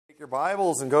Your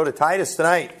Bibles and go to Titus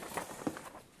tonight.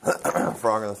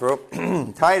 Frog in the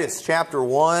throat. Titus chapter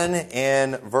 1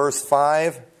 and verse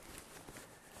 5.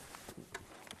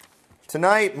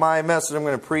 Tonight, my message I'm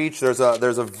going to preach, there's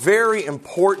a very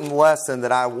important lesson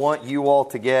that I want you all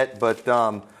to get, but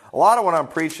a lot of what I'm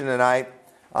preaching tonight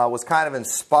was kind of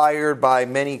inspired by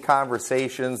many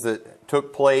conversations that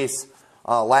took place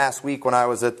last week when I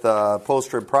was at the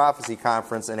Post-Trib Prophecy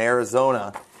Conference in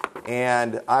Arizona.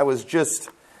 And I was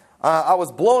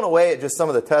blown away at just some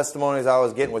of the testimonies I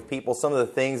was getting with people, some of the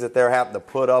things that they're having to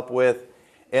put up with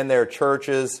in their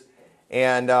churches.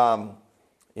 And, I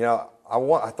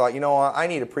thought, I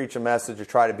need to preach a message to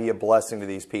try to be a blessing to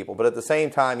these people. But at the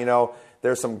same time,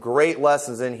 there's some great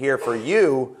lessons in here for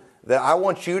you that I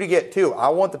want you to get too. I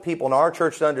want the people in our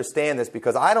church to understand this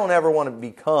because I don't ever want to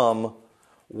become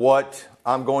what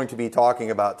I'm going to be talking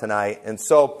about tonight. And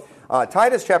so,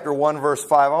 Titus chapter 1 verse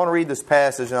 5, I want to read this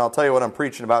passage and I'll tell you what I'm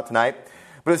preaching about tonight.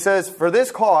 But it says, "For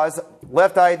this cause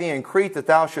left I thee in Crete, that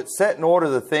thou shouldst set in order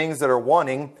the things that are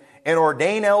wanting, and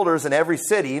ordain elders in every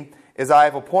city, as I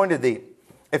have appointed thee.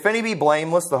 If any be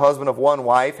blameless, the husband of one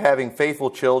wife, having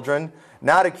faithful children,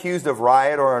 not accused of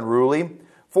riot or unruly.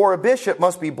 For a bishop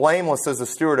must be blameless as a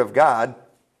steward of God,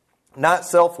 not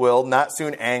self-willed, not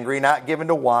soon angry, not given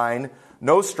to wine,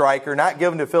 no striker, not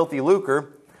given to filthy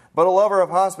lucre, but a lover of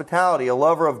hospitality, a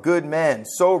lover of good men,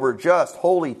 sober, just,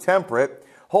 holy, temperate,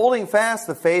 holding fast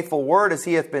the faithful word as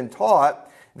he hath been taught,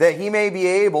 that he may be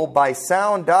able by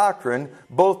sound doctrine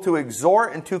both to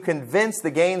exhort and to convince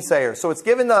the gainsayers." So it's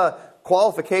given the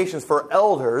qualifications for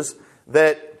elders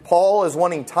that Paul is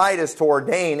wanting Titus to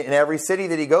ordain in every city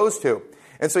that he goes to.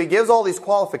 And so he gives all these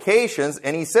qualifications,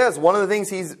 and he says one of the things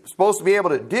he's supposed to be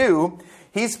able to do,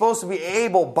 he's supposed to be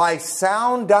able by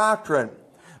sound doctrine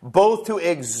both to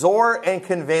exhort and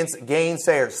convince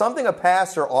gainsayers. Something a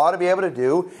pastor ought to be able to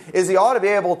do is he ought to be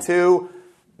able to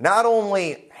not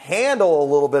only handle a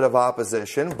little bit of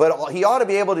opposition, but he ought to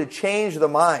be able to change the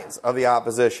minds of the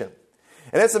opposition.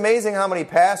 And it's amazing how many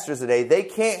pastors today, they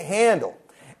can't handle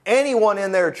anyone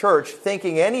in their church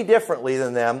thinking any differently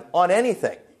than them on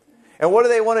anything. And what do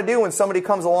they want to do when somebody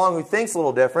comes along who thinks a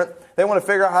little different? They want to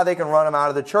figure out how they can run them out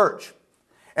of the church.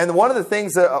 And one of the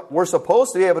things that we're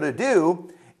supposed to be able to do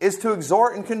is to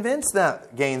exhort and convince the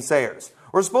gainsayers.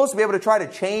 We're supposed to be able to try to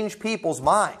change people's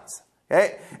minds.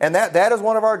 Okay? And that is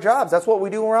one of our jobs. That's what we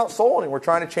do when we're out soul-winning. We're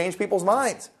trying to change people's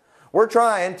minds. We're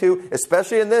trying to,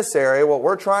 especially in this area, what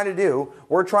we're trying to do,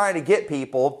 we're trying to get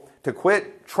people to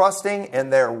quit trusting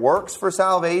in their works for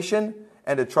salvation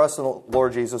and to trust in the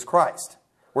Lord Jesus Christ.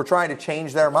 We're trying to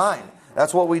change their mind.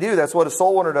 That's what we do. That's what a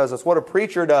soul winner does. That's what a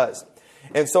preacher does.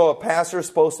 And so a pastor is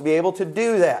supposed to be able to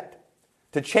do that.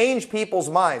 To change people's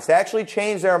minds, to actually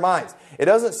change their minds. It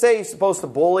doesn't say he's supposed to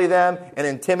bully them and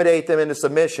intimidate them into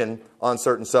submission on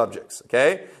certain subjects.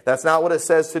 Okay? That's not what it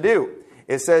says to do.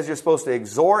 It says you're supposed to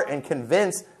exhort and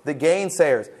convince the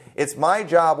gainsayers. It's my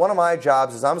job, one of my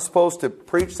jobs is I'm supposed to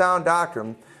preach sound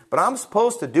doctrine, but I'm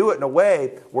supposed to do it in a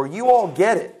way where you all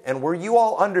get it and where you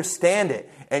all understand it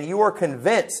and you are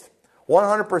convinced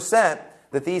 100%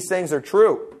 that these things are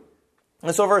true.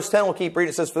 And so verse 10, we'll keep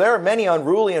reading. It says, "For there are many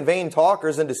unruly and vain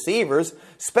talkers and deceivers,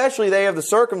 especially they of the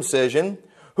circumcision,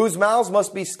 whose mouths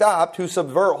must be stopped, who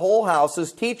subvert whole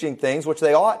houses, teaching things which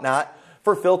they ought not,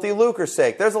 for filthy lucre's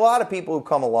sake." There's a lot of people who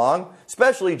come along,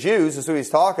 especially Jews, is who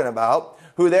he's talking about,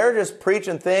 who they're just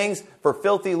preaching things for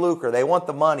filthy lucre. They want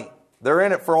the money. They're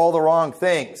in it for all the wrong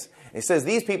things. And he says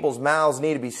these people's mouths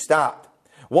need to be stopped.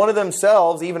 One of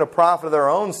themselves, even a prophet of their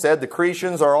own, said, "The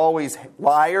Cretians are always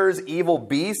liars, evil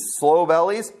beasts, slow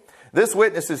bellies. This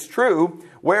witness is true,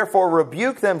 wherefore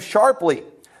rebuke them sharply,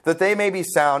 that they may be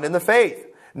sound in the faith,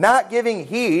 not giving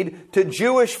heed to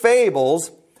Jewish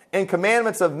fables and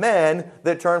commandments of men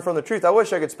that turn from the truth." I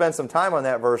wish I could spend some time on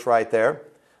that verse right there,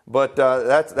 but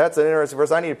that's an interesting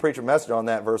verse. I need to preach a message on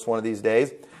that verse one of these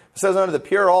days. It says, "Unto the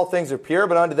pure all things are pure,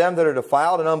 but unto them that are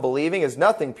defiled and unbelieving is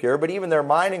nothing pure, but even their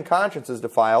mind and conscience is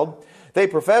defiled. They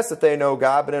profess that they know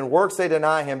God, but in works they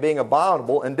deny Him, being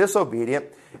abominable and disobedient,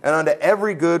 and unto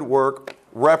every good work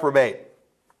reprobate."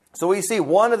 So we see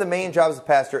one of the main jobs of a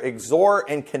pastor, exhort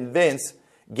and convince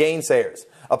gainsayers.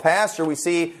 A pastor, we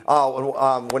see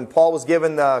when Paul was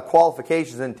given the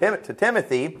qualifications to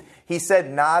Timothy, he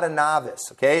said not a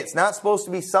novice. Okay, it's not supposed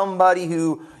to be somebody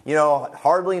who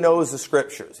hardly knows the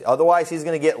Scriptures. Otherwise, he's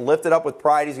going to get lifted up with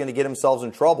pride. He's going to get himself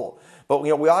in trouble. But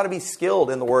we ought to be skilled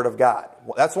in the Word of God.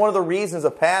 That's one of the reasons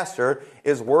a pastor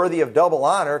is worthy of double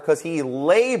honor, because he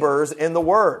labors in the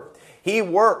Word. He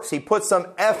works. He puts some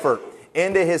effort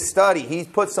into his study. He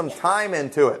puts some time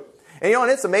into it. And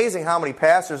and it's amazing how many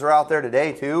pastors are out there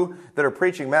today too that are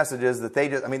preaching messages that they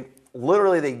just,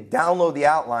 literally they download the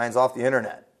outlines off the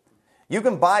internet. You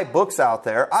can buy books out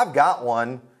there. I've got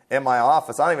one in my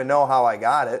office. I don't even know how I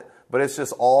got it, but it's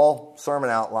just all sermon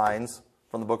outlines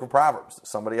from the book of Proverbs that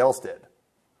somebody else did.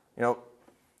 You know,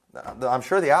 I'm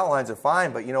sure the outlines are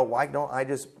fine, but you know, why don't I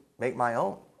just make my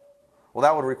own? Well,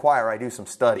 that would require I do some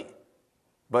study.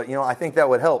 But you know, I think that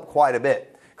would help quite a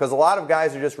bit. Because a lot of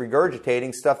guys are just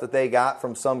regurgitating stuff that they got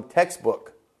from some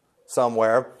textbook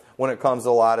somewhere when it comes to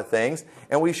a lot of things.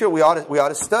 And we ought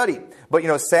to study. But you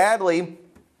know, sadly,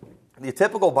 the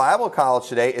typical Bible college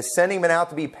today is sending men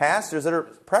out to be pastors that are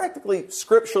practically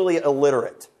scripturally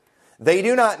illiterate. They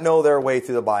do not know their way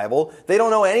through the Bible. They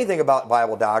don't know anything about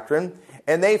Bible doctrine.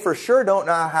 And they for sure don't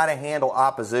know how to handle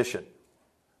opposition.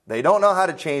 They don't know how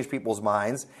to change people's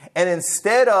minds. And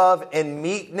instead of, in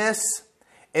meekness,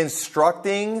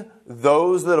 instructing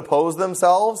those that oppose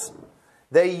themselves,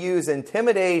 they use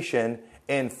intimidation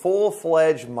in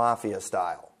full-fledged Mafia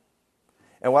style.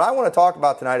 And what I want to talk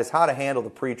about tonight is how to handle the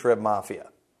pre-trib Mafia.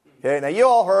 Okay, now you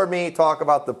all heard me talk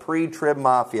about the pre-trib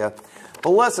Mafia. But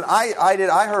listen, I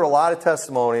heard a lot of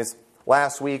testimonies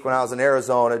last week when I was in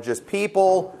Arizona, just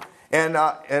people, and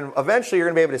eventually you're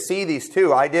going to be able to see these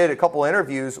too. I did a couple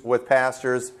interviews with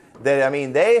pastors that, I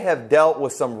mean, they have dealt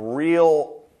with some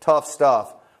real tough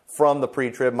stuff from the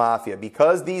pre-trib Mafia.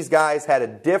 Because these guys had a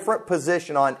different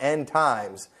position on end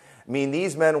times, I mean,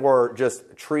 these men were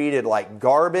just treated like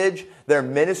garbage. Their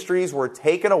ministries were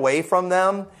taken away from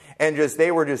them, and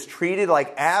they were just treated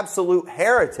like absolute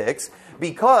heretics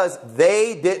because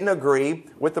they didn't agree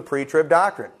with the pre-trib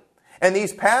doctrine. And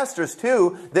these pastors,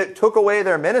 too, that took away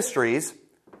their ministries,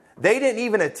 they didn't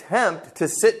even attempt to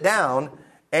sit down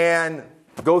and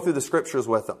go through the scriptures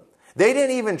with them. They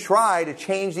didn't even try to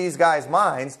change these guys'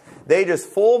 minds. They just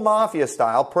full Mafia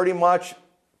style pretty much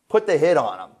put the hit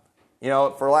on them, you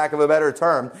know, for lack of a better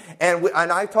term. And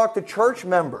I talked to church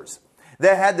members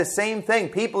that had the same thing.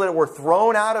 People that were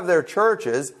thrown out of their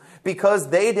churches because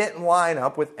they didn't line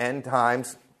up with end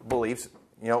times beliefs,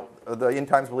 you know, the end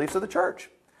times beliefs of the church.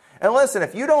 And listen,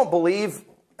 if you don't believe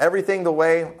everything the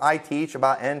way I teach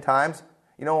about end times,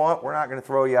 you know what? We're not going to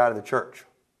throw you out of the church.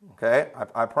 Okay?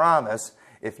 I promise.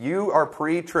 If you are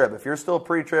pre-trib, if you're still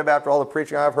pre-trib after all the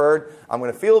preaching I've heard, I'm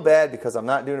going to feel bad because I'm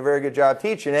not doing a very good job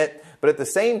teaching it. But at the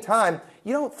same time,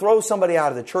 you don't throw somebody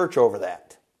out of the church over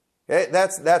that. Okay?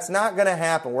 That's not going to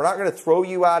happen. We're not going to throw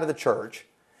you out of the church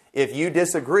if you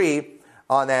disagree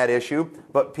on that issue.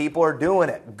 But people are doing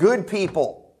it. Good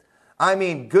people. I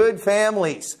mean, good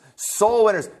families. Soul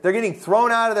winners. They're getting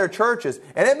thrown out of their churches.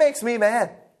 And it makes me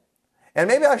mad. And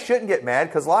maybe I shouldn't get mad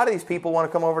because a lot of these people want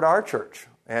to come over to our church.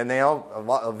 And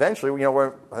eventually, you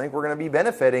know, I think we're going to be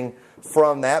benefiting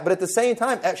from that. But at the same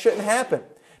time, that shouldn't happen.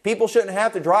 People shouldn't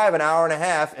have to drive an hour and a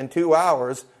half and 2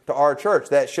 hours to our church.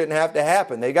 That shouldn't have to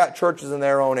happen. They got churches in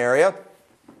their own area.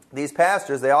 These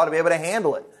pastors, they ought to be able to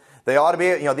handle it. They ought to be,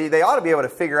 you know, they ought to be able to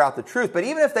figure out the truth. But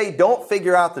even if they don't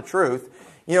figure out the truth,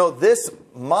 you know, this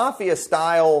Mafia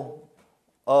style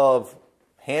of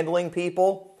handling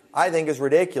people, I think, is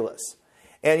ridiculous.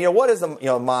 And, you know, what is the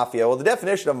Mafia? Well, the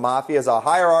definition of Mafia is a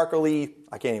hierarchically,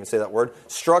 I can't even say that word,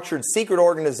 structured secret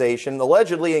organization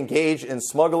allegedly engaged in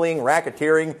smuggling,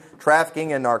 racketeering,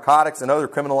 trafficking, and narcotics and other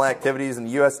criminal activities in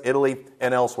the U.S., Italy,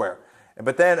 and elsewhere.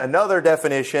 But then another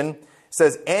definition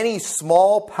says any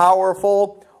small,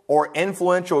 powerful, or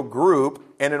influential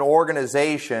group in an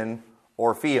organization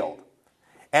or field.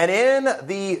 And in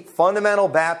the fundamental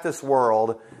Baptist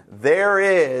world, there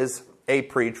is a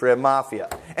pre-trib Mafia.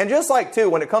 And just like, too,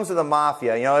 when it comes to the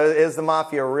Mafia, you know, is the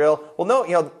Mafia real? Well, no,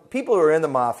 you know, people who are in the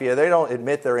Mafia, they don't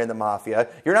admit they're in the Mafia.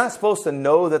 You're not supposed to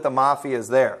know that the Mafia is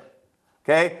there.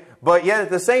 Okay? But yet, at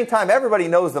the same time, everybody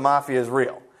knows the Mafia is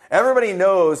real. Everybody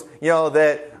knows, you know,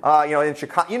 that, you know, in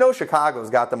Chicago, you know Chicago's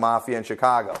got the Mafia in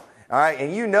Chicago. All right?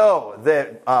 And you know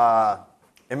that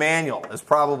Emmanuel is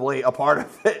probably a part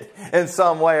of it in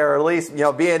some way, or at least, you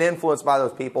know, being influenced by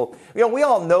those people. You know, we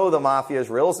all know the Mafia is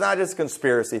real. It's not just a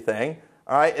conspiracy thing.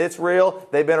 All right, it's real.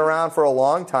 They've been around for a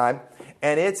long time,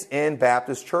 and it's in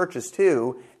Baptist churches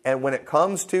too. And when it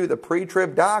comes to the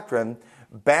pre-trib doctrine,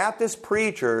 Baptist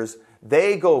preachers,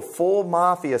 they go full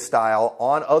Mafia style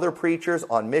on other preachers,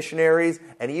 on missionaries,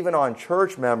 and even on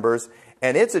church members.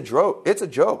 And it's a joke. It's a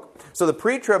joke. So the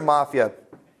pre-trib Mafia,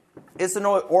 it's an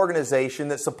organization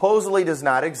that supposedly does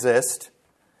not exist,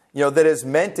 you know, that is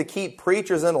meant to keep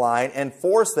preachers in line and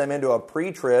force them into a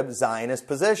pre-trib Zionist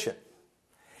position.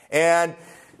 And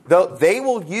they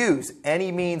will use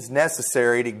any means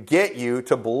necessary to get you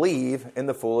to believe in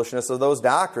the foolishness of those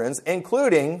doctrines,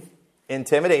 including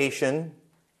intimidation,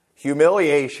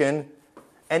 humiliation,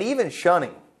 and even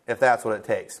shunning, if that's what it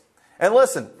takes. And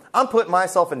listen, I'm putting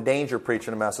myself in danger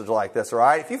preaching a message like this, all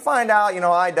right? If you find out,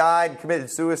 I died, committed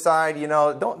suicide,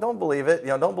 don't believe it.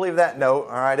 Don't believe that note,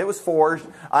 all right? It was forged.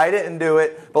 I didn't do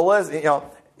it. But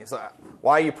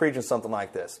why are you preaching something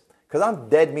like this? Because I'm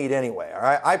dead meat anyway, all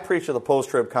right? I preach at the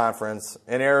Post-Trib conference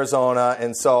in Arizona,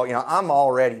 and so, I'm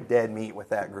already dead meat with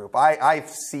that group. I've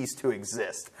ceased to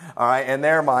exist, all right, in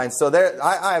their minds. So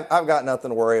I've got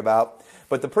nothing to worry about.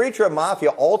 But the Pre-Trib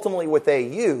Mafia, ultimately what they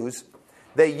use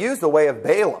the way of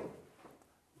Balaam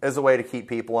as a way to keep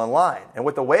people in line. And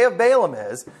what the way of Balaam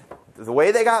is, the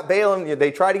way they got Balaam,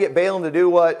 they tried to get Balaam to do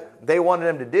what they wanted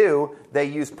him to do, they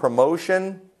use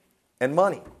promotion and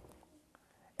money.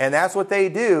 And that's what they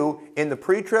do in the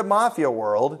Pre-Trib Mafia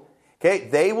world. Okay,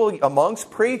 they will,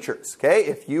 amongst preachers, okay,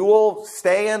 if you will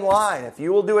stay in line, if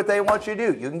you will do what they want you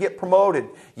to do, you can get promoted,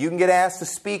 you can get asked to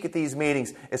speak at these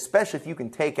meetings, especially if you can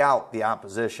take out the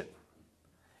opposition.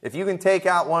 If you can take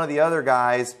out one of the other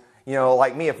guys,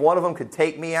 like me, if one of them could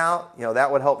take me out,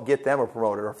 that would help get them a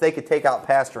promoted. Or if they could take out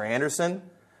Pastor Anderson,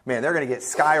 man, they're going to get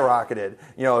skyrocketed,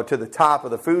 to the top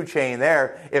of the food chain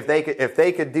there if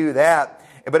they could do that.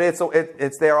 But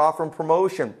it's they're offering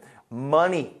promotion,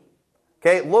 money.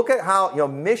 Okay, look at how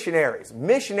missionaries,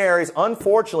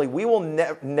 unfortunately, we will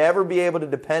never be able to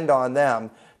depend on them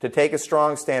to take a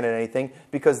strong stand in anything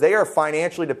because they are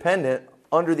financially dependent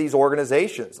under these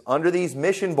organizations, under these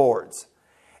mission boards.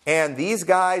 And these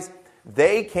guys,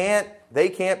 they can't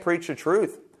preach the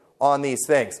truth on these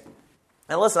things.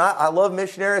 And listen, I love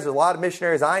missionaries. There's a lot of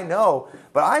missionaries I know,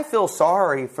 but I feel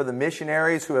sorry for the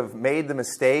missionaries who have made the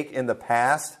mistake in the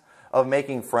past of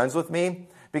making friends with me,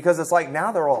 because it's like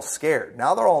now they're all scared.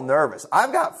 Now they're all nervous.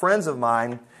 I've got friends of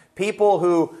mine, people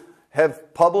who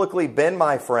have publicly been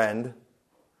my friend,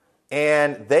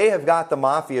 and they have got the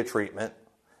mafia treatment.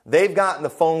 They've gotten the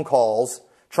phone calls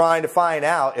trying to find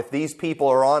out if these people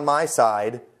are on my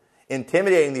side,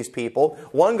 intimidating these people.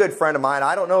 One good friend of mine,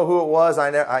 I don't know who it was.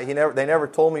 They never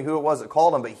told me who it was that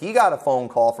called him, but he got a phone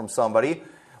call from somebody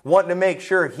wanting to make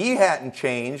sure he hadn't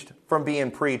changed from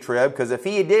being pre-trib, because if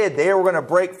he did, they were going to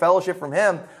break fellowship from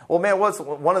him. Well, man, what's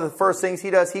one of the first things he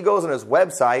does? He goes on his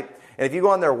website, and if you go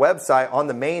on their website, on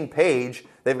the main page,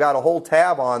 they've got a whole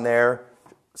tab on there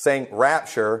saying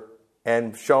Rapture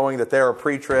and showing that they're a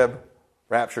pre-trib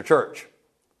Rapture church.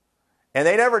 And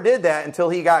they never did that until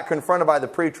he got confronted by the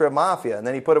Pre-Trib Mafia. And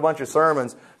then he put a bunch of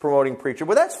sermons promoting pre-trib.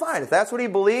 Well, that's fine. If that's what he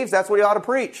believes, that's what he ought to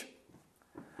preach.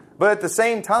 But at the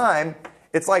same time,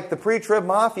 it's like the Pre-Trib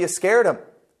Mafia scared him.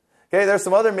 Okay, there's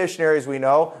some other missionaries we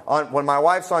know. When my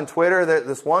wife's on Twitter,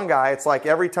 this one guy, it's like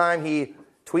every time he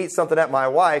tweets something at my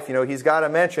wife, he's got to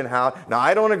mention how, now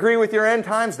I don't agree with your end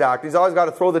times doctrine. He's always got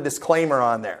to throw the disclaimer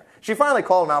on there. She finally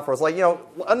called him out for us, like,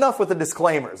 enough with the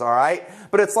disclaimers, all right?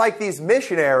 But it's like these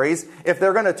missionaries, if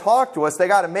they're going to talk to us, they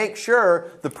got to make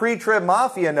sure the Pre-Trib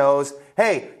Mafia knows,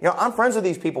 hey, I'm friends with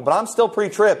these people, but I'm still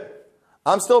pre-trib.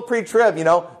 I'm still pre-trib,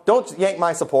 Don't yank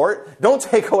my support. Don't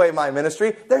take away my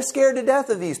ministry. They're scared to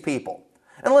death of these people.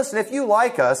 And listen, if you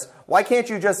like us, why can't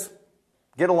you just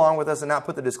get along with us and not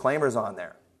put the disclaimers on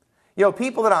there?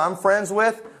 People that I'm friends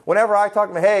with, whenever I talk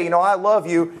to them, hey, I love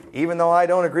you, even though I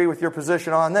don't agree with your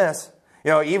position on this.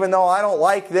 Even though I don't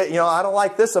like that, I don't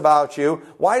like this about you.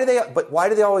 Why do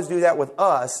they always do that with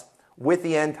us with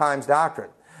the end times doctrine?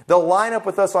 They'll line up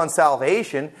with us on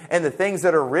salvation and the things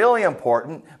that are really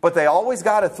important, but they always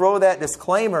got to throw that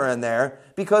disclaimer in there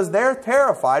because they're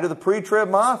terrified of the Pre-Trib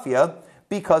Mafia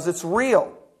because it's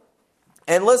real.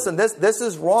 And listen, this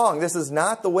is wrong. This is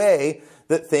not the way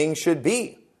that things should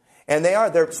be. And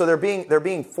they're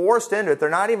being forced into it. They're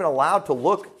not even allowed to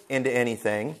look into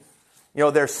anything.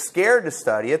 They're scared to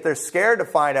study it. They're scared to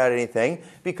find out anything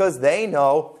because they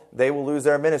know they will lose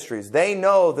their ministries. They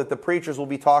know that the preachers will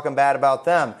be talking bad about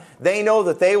them. They know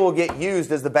that they will get used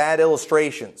as the bad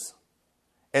illustrations.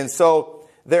 And so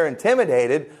they're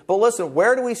intimidated. But listen,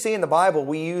 where do we see in the Bible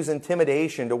we use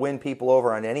intimidation to win people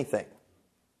over on anything?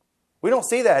 We don't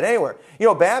see that anywhere.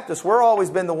 Baptists, we're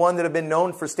always been the one that have been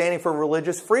known for standing for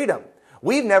religious freedom.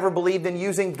 We've never believed in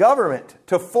using government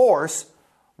to force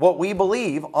what we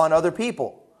believe on other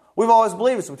people. We've always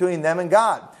believed it's between them and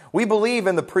God. We believe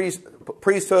in the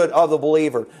priesthood of the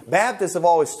believer. Baptists have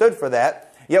always stood for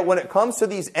that. Yet when it comes to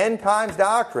these end times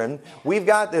doctrine, we've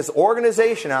got this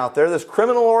organization out there, this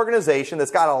criminal organization that's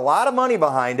got a lot of money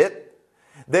behind it,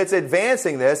 that's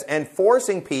advancing this and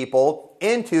forcing people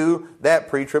into that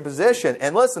pre-trib position.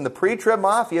 And listen, the pre-trib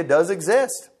mafia does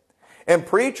exist. And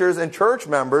preachers and church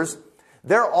members,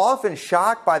 they're often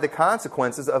shocked by the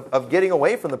consequences of getting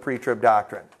away from the pre-trib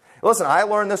doctrine. Listen, I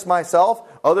learned this myself.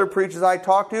 Other preachers I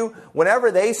talked to,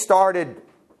 whenever they started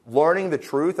learning the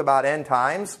truth about end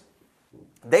times,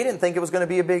 they didn't think it was going to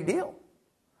be a big deal.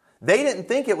 They didn't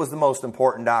think it was the most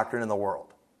important doctrine in the world.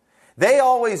 They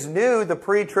always knew the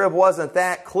pre-trib wasn't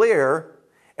that clear,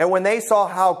 and when they saw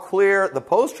how clear the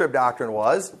post-trib doctrine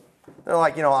was, they're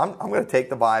like, I'm going to take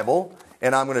the Bible,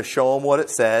 and I'm going to show them what it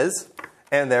says,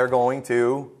 and they're going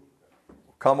to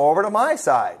come over to my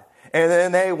side. And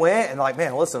then they went and like,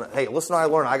 man, listen what I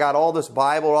learned. I got all this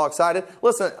Bible, all excited.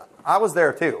 Listen, I was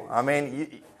there too. I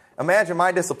mean, imagine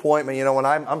my disappointment, when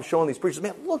I'm showing these preachers,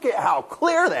 man, look at how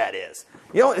clear that is.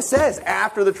 It says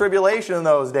after the tribulation in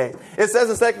those days. It says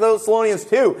in 2 Thessalonians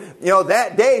 2,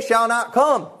 that day shall not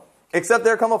come, except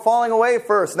there come a falling away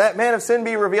first, and that man of sin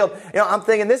be revealed. I'm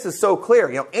thinking this is so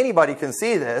clear. Anybody can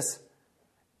see this.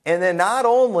 And then not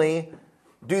only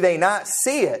do they not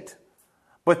see it,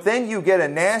 but then you get a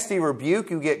nasty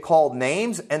rebuke, you get called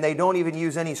names, and they don't even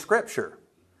use any scripture.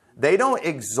 They don't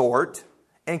exhort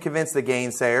and convince the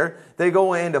gainsayer. They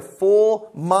go into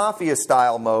full Mafia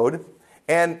style mode.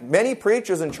 And many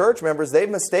preachers and church members, they've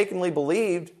mistakenly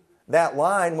believed that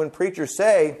line when preachers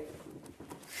say,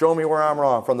 show me where I'm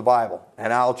wrong from the Bible,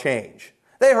 and I'll change.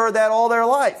 They heard that all their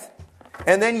life.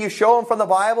 And then you show them from the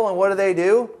Bible, and what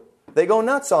do? They go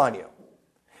nuts on you.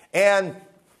 And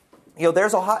so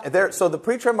the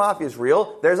pre-trib mafia is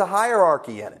real. There's a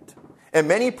hierarchy in it. And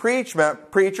many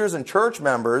preachers and church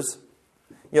members,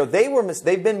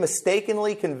 they've been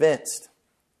mistakenly convinced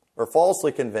or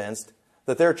falsely convinced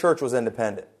that their church was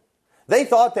independent. They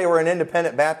thought they were an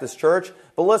independent Baptist church,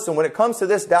 but listen, when it comes to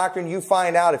this doctrine, you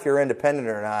find out if you're independent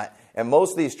or not. And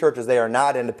most of these churches, they are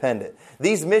not independent.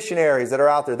 These missionaries that are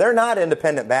out there, they're not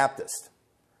independent Baptist.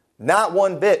 Not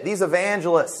one bit. These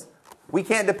evangelists, we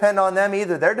can't depend on them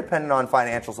either. They're dependent on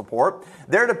financial support.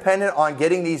 They're dependent on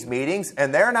getting these meetings,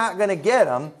 and they're not going to get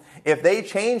them if they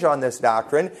change on this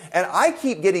doctrine. And I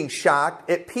keep getting shocked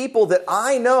at people that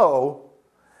I know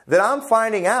that I'm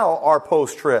finding out are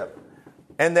post-trib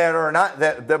and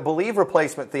that believe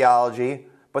replacement theology,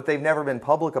 but they've never been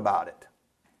public about it.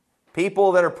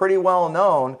 People that are pretty well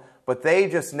known, but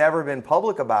they've just never been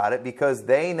public about it because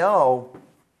they know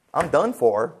I'm done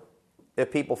for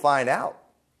if people find out.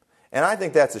 And I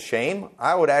think that's a shame.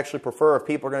 I would actually prefer if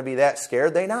people are going to be that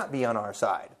scared, they not be on our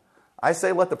side. I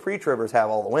say let the pre-tribbers have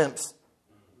all the wimps.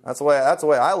 That's the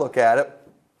way I look at it.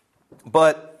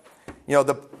 But,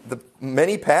 the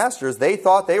many pastors, they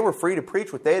thought they were free to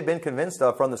preach what they had been convinced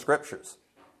of from the Scriptures.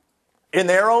 In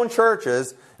their own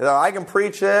churches, I can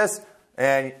preach this,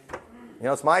 and,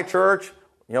 it's my church.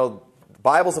 The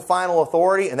Bible's the final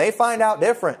authority, and they find out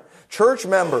different. Church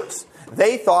members,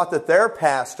 they thought that their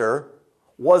pastor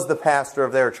was the pastor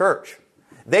of their church.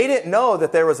 They didn't know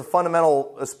that there was a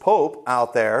fundamentalist pope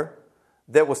out there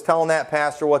that was telling that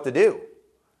pastor what to do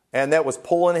and that was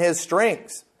pulling his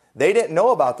strings. They didn't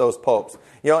know about those popes.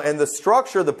 And the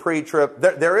structure of the pre-trib,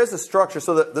 there is a structure.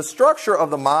 So the structure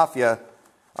of the Mafia,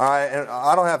 and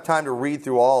I don't have time to read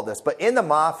through all of this, but in the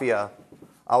Mafia,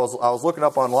 I was looking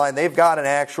up online, they've got an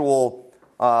actual,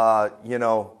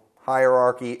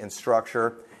 hierarchy and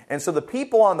structure. And so the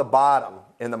people on the bottom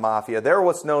in the Mafia, they're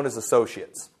what's known as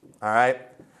associates. All right?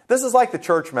 This is like the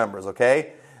church members,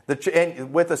 okay?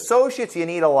 And with associates, you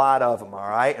need a lot of them, all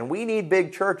right? And we need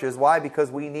big churches. Why? Because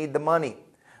we need the money.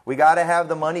 We got to have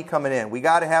the money coming in. We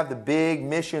got to have the big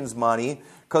missions money,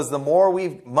 because the more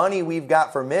money we've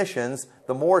got for missions,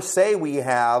 the more say we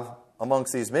have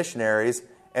amongst these missionaries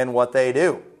and what they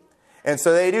do. And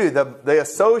so they do. The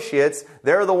associates,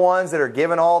 they're the ones that are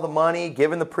giving all the money,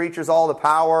 giving the preachers all the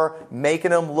power,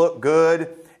 making them look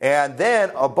good. And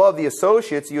then above the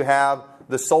associates, you have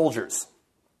the soldiers,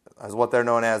 is what they're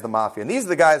known as, the Mafia. And these are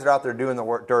the guys that are out there doing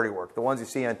the dirty work, the ones you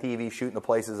see on TV shooting the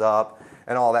places up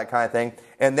and all that kind of thing.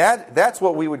 And that's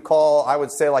what we would call, I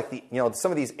would say, like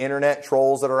some of these internet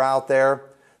trolls that are out there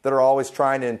that are always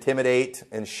trying to intimidate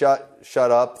and shut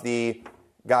up the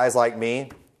guys like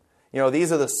me.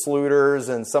 These are the Sluters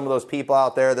and some of those people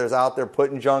out there that's out there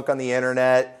putting junk on the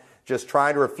internet, just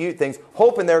trying to refute things,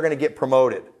 hoping they're going to get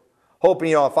promoted.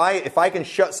 Hoping, if I can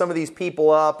shut some of these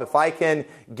people up, if I can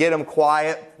get them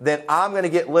quiet, then I'm going to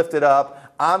get lifted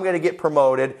up, I'm going to get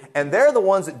promoted, and they're the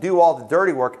ones that do all the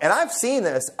dirty work. And I've seen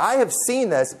this, I have seen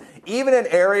this, even in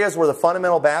areas where the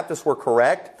fundamental Baptists were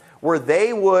correct, where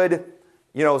they would,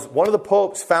 one of the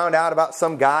popes found out about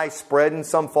some guy spreading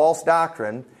some false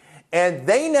doctrine, and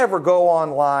they never go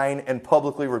online and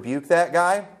publicly rebuke that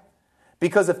guy.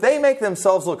 Because if they make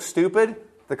themselves look stupid,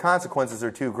 the consequences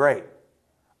are too great.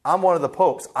 I'm one of the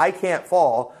popes. I can't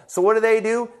fall. So what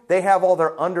do? They have all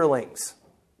their underlings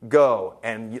go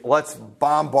and let's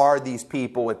bombard these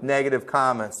people with negative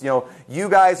comments. You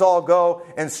guys all go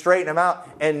and straighten them out.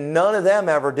 And none of them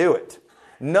ever do it.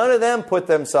 None of them put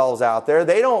themselves out there.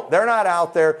 They're not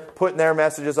out there putting their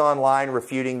messages online,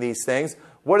 refuting these things.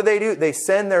 What do? They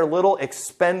send their little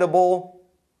expendable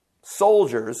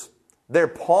soldiers, their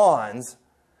pawns.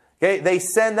 Okay, they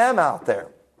send them out there,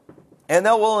 and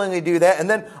they'll willingly do that. And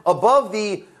then above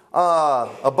the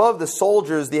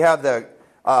soldiers, you have the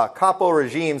capo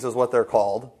regimes, is what they're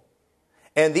called.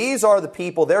 And these are the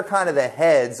people, they're kind of the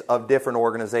heads of different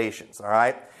organizations, all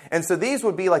right? And so these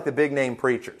would be like the big name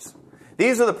preachers.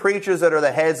 These are the preachers that are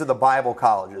the heads of the Bible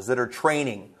colleges that are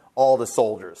training all the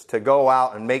soldiers to go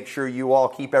out and make sure you all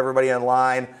keep everybody in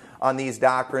line on these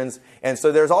doctrines. And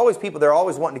so there's always people, they're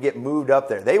always wanting to get moved up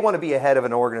there. They want to be a head of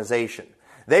an organization.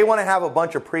 They want to have a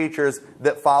bunch of preachers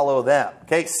that follow them.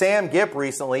 Okay, Sam Gipp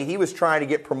recently, he was trying to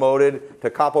get promoted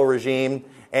to capo regime,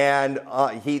 and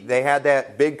they had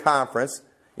that big conference.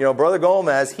 You know, Brother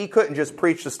Gomez, he couldn't just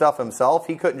preach the stuff himself.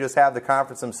 He couldn't just have the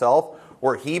conference himself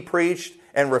where he preached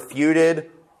and refuted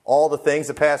all the things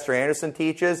that Pastor Anderson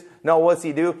teaches. No, what's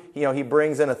he do? You know, he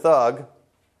brings in a thug.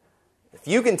 If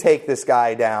you can take this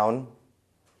guy down,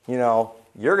 you know,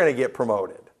 you're going to get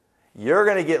promoted. You're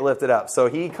going to get lifted up. So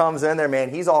he comes in there, man,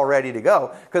 he's all ready to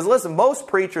go. Because listen, most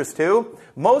preachers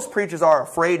are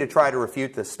afraid to try to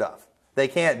refute this stuff. They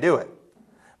can't do it.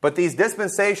 But these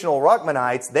dispensational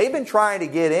Ruckmanites, they've been trying to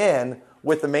get in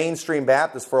with the mainstream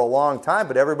Baptists for a long time,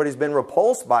 but everybody's been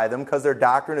repulsed by them because their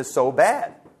doctrine is so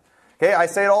bad. Okay, I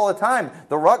say it all the time.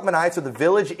 The Ruckmanites are the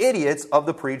village idiots of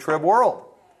the pre-trib world.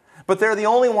 But they're the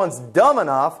only ones dumb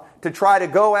enough to try to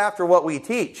go after what we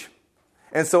teach.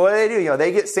 And so what do? You know,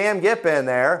 they get Sam Gipp in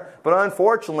there, but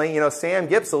unfortunately, you know, Sam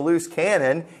Gipp's a loose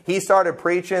cannon. He started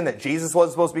preaching that Jesus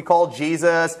wasn't supposed to be called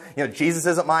Jesus. You know, Jesus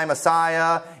isn't my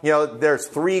Messiah. You know, there's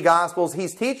 3 Gospels.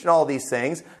 He's teaching all these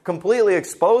things, completely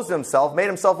exposed himself, made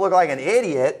himself look like an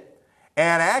idiot,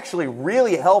 and actually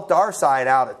really helped our side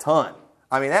out a ton.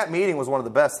 I mean, that meeting was one of the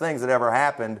best things that ever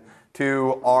happened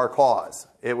to our cause.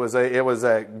 It was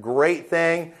a great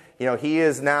thing. You know, he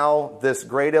is now this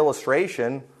great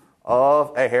illustration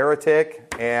of a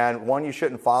heretic and one you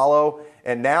shouldn't follow.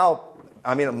 And now,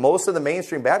 I mean, most of the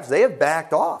mainstream Baptists, they have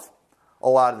backed off a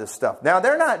lot of this stuff. Now,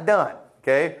 they're not done,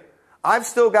 okay? I've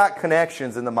still got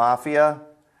connections in the Mafia,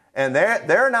 and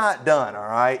they're not done, all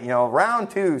right? You know,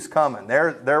 round 2's coming.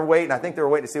 They're waiting. I think they're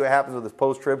waiting to see what happens with this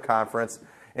post-trib conference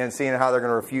and seeing how they're going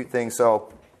to refute things.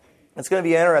 So it's going to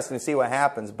be interesting to see what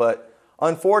happens. But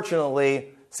unfortunately,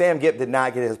 Sam Gipp did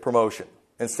not get his promotion.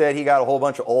 Instead, he got a whole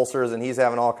bunch of ulcers, and he's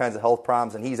having all kinds of health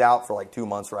problems, and he's out for like 2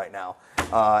 months right now.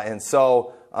 And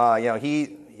so, you know,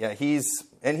 he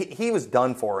was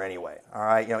done for anyway. All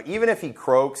right, you know, even if he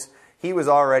croaks, he was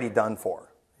already done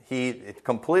for. He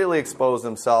completely exposed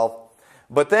himself.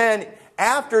 But then,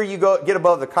 after you get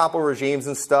above the capo regimes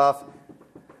and stuff,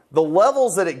 the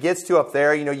levels that it gets to up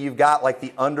there, you know, you've got like the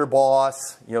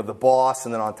underboss, you know, the boss,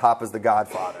 and then on top is the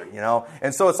Godfather, you know.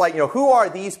 And so it's like, you know, who are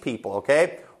these people?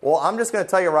 Okay. Well, I'm just going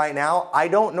to tell you right now, I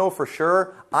don't know for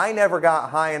sure. I never got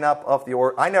high enough up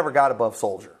I never got above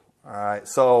soldier. All right.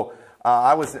 So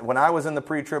when I was in the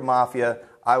pre-trib Mafia,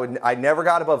 I never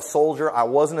got above soldier. I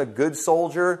wasn't a good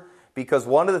soldier because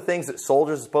one of the things that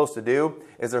soldiers are supposed to do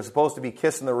is they're supposed to be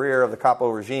kissing the rear of the capo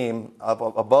regime up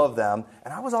above them.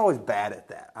 And I was always bad at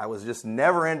that. I was just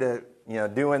never into, you know,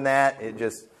 doing that. It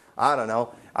just, I don't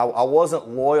know. I wasn't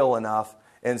loyal enough.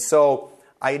 And so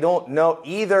I don't know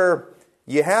either.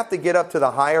 You have to get up to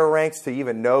the higher ranks to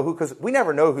even know who, because we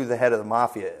never know who the head of the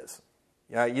Mafia is.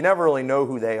 You know, you never really know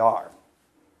who they are.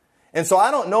 And so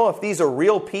I don't know if these are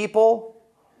real people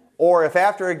or if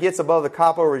after it gets above the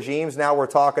capo regimes, now we're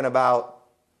talking about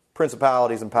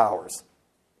principalities and powers.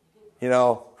 You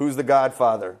know, who's the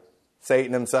Godfather?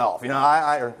 Satan himself. You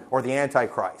know, or the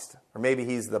Antichrist. Or maybe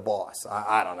he's the boss.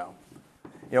 I don't know.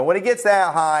 You know, when it gets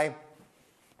that high,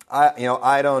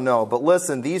 I don't know. But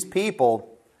listen, these people,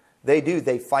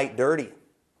 they fight dirty.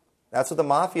 That's what the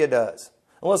Mafia does.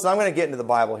 And listen, I'm going to get into the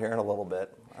Bible here in a little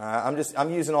bit. I'm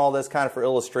using all this kind of for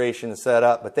illustration to set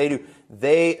up, but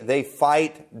they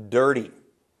fight dirty.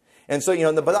 And so, you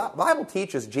know, the Bible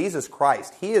teaches Jesus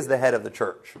Christ, He is the head of the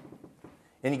church.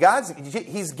 And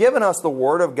He's given us the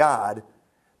Word of God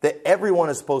that everyone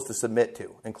is supposed to submit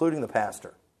to, including the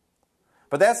pastor.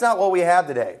 But that's not what we have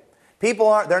today.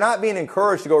 They're not being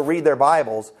encouraged to go read their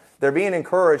Bibles. They're being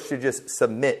encouraged to just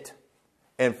submit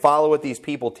and follow what these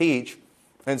people teach.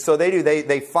 And so they do.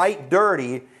 They fight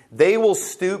dirty. They will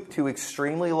stoop to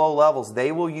extremely low levels.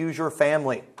 They will use your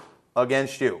family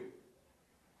against you.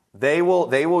 They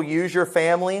will use your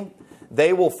family.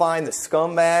 They will find the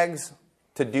scumbags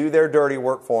to do their dirty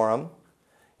work for them.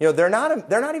 You know, they're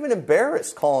not even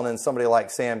embarrassed calling in somebody like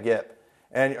Sam Gipp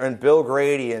and Bill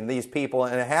Grady and these people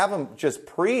and have them just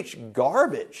preach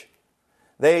garbage.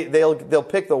 They'll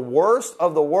pick the worst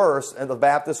of the worst in the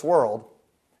Baptist world,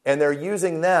 and they're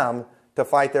using them to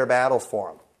fight their battles for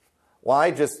them.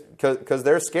 Why? Just because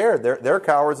they're scared. They're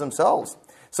cowards themselves.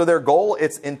 So their goal,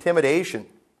 it's intimidation.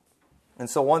 And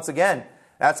so once again,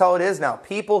 that's how it is now.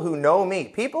 People who know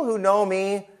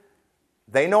me,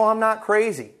 they know I'm not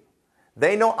crazy.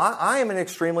 They know I am an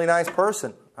extremely nice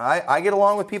person. I get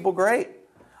along with people great.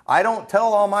 I don't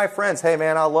tell all my friends, hey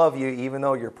man, I love you even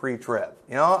though you're pre-trib.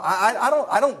 You know,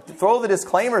 I don't throw the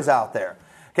disclaimers out there.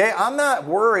 Okay, I'm not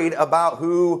worried about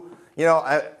who, you know,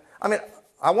 I mean,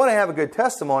 I want to have a good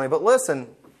testimony, but listen,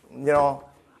 you know,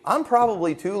 I'm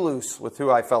probably too loose with who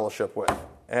I fellowship with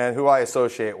and who I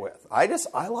associate with. I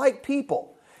like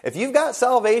people. If you've got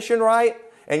salvation right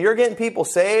and you're getting people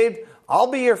saved, I'll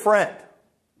be your friend.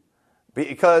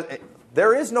 Because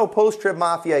there is no post-trib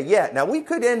mafia yet. Now, we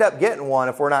could end up getting one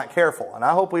if we're not careful, and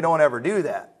I hope we don't ever do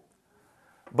that.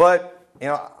 But, you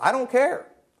know, I don't care.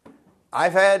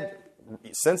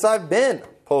 Since I've been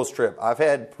post-trib, I've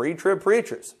had pre-trib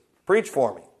preachers preach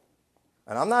for me.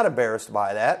 And I'm not embarrassed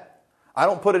by that. I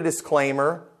don't put a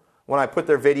disclaimer when I put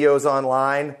their videos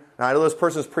online. Now, I know this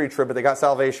person's pre-trib, but they got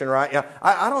salvation right. You know,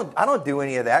 I don't do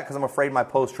any of that because I'm afraid my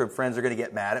post-trib friends are going to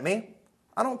get mad at me.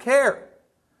 I don't care.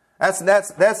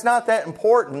 That's not that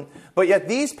important, but yet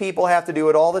these people have to do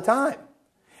it all the time.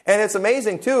 And it's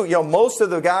amazing too, you know, most of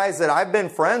the guys that I've been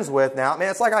friends with now, man,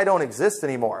 it's like I don't exist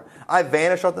anymore. I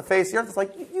vanished off the face of the earth. It's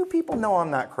like, you people know I'm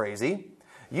not crazy.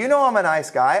 You know I'm a nice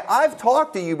guy. I've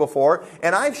talked to you before,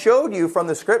 and I've showed you from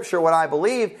the Scripture what I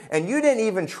believe, and you didn't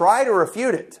even try to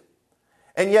refute it.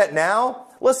 And yet now,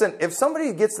 listen,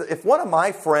 if one of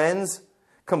my friends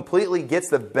completely gets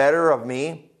the better of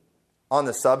me on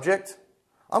the subject,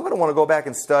 I'm going to want to go back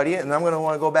and study it, and I'm going to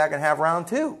want to go back and have round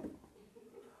two.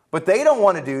 But they don't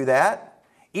want to do that.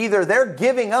 Either they're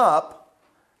giving up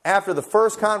after the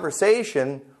first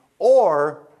conversation,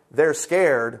 or they're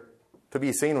scared to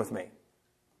be seen with me.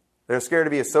 They're scared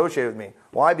to be associated with me.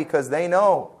 Why? Because they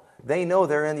know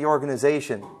they're in the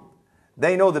organization.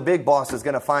 They know the big boss is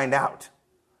going to find out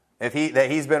that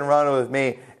he's been running with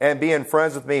me and being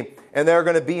friends with me, and they're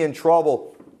going to be in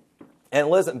trouble. And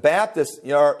listen, Baptists,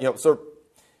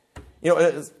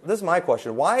 this is my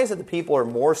question. Why is it that people are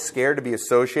more scared to be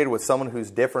associated with someone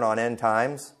who's different on end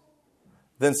times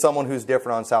than someone who's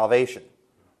different on salvation?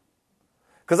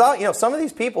 Because some of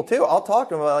these people too, I'll talk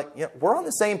to them about, we're on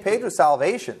the same page with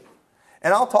salvation.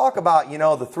 And I'll talk about,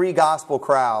 the three gospel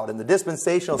crowd and the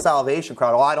dispensational salvation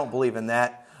crowd. Oh, I don't believe in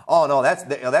that. Oh, no,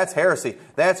 that's heresy.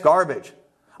 That's garbage.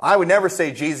 I would never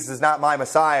say Jesus is not my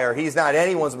Messiah or He's not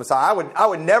anyone's Messiah. I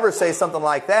would never say something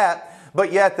like that.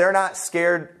 But yet they're not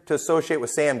scared to associate with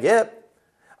Sam Gipp.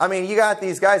 I mean, you got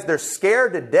these guys, they're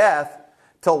scared to death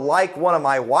to like one of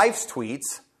my wife's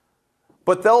tweets.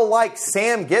 But they'll like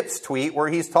Sam Gipp's tweet where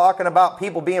he's talking about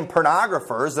people being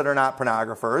pornographers that are not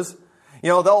pornographers.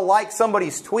 They'll like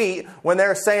somebody's tweet when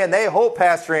they're saying they hope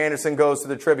Pastor Anderson goes to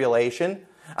the tribulation.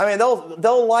 I mean,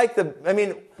 they'll like what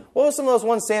was some of those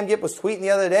ones Sam Gipp was tweeting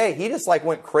the other day? He just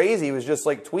went crazy. He was just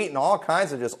tweeting all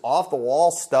kinds of just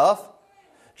off-the-wall stuff.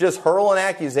 Just hurling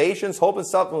accusations, hoping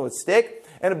something would stick.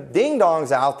 And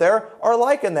ding-dongs out there are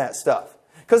liking that stuff.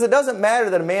 Because it doesn't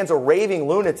matter that a man's a raving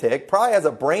lunatic, probably has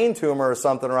a brain tumor or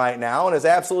something right now and is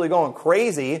absolutely going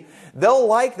crazy. They'll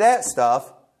like that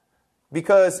stuff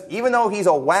because even though he's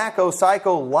a wacko,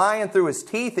 psycho, lying through his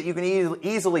teeth that you can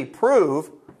easily prove,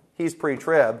 he's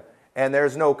pre-trib, and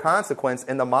there's no consequence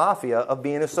in the mafia of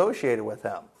being associated with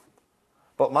him.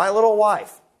 But my little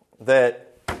wife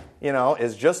that,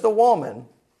 is just a woman,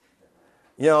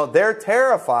 they're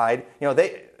terrified.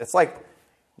 It's like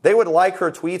they would like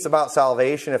her tweets about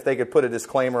salvation if they could put a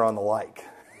disclaimer on the like.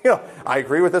 I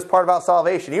agree with this part about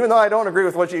salvation, even though I don't agree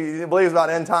with what she believes about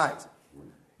end times.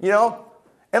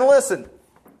 And listen,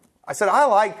 I said I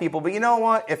like people, but you know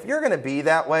what? If you're going to be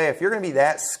that way, if you're going to be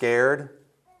that scared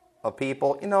of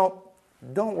people,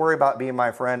 don't worry about being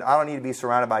my friend. I don't need to be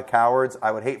surrounded by cowards.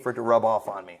 I would hate for it to rub off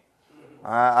on me.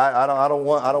 I don't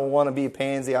want to be a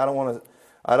pansy. I don't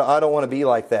want to be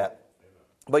like that.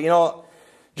 But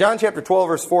John chapter 12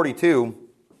 verse 42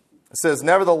 says,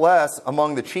 "Nevertheless,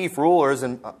 among the chief rulers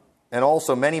and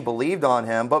also many believed on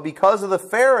him, but because of the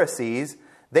Pharisees,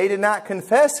 they did not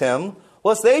confess him,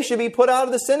 lest they should be put out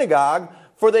of the synagogue,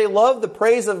 for they loved the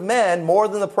praise of men more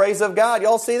than the praise of God."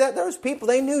 Y'all see that? There's people,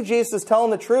 they knew Jesus was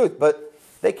telling the truth, but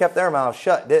they kept their mouths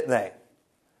shut, didn't they?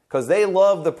 Because they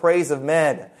loved the praise of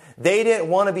men. They didn't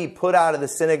want to be put out of the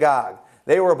synagogue.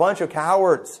 They were a bunch of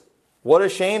cowards. What a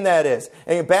shame that is.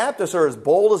 And Baptists are as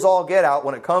bold as all get out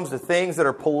when it comes to things that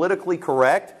are politically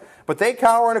correct. But they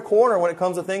cower in a corner when it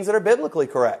comes to things that are biblically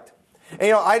correct. And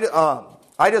you know,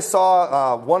 I just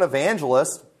saw one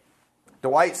evangelist,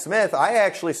 Dwight Smith. I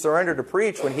actually surrendered to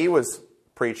preach when he was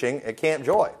preaching at Camp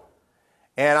Joy.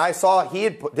 And I saw he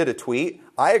did a tweet.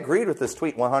 I agreed with this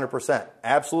tweet 100%.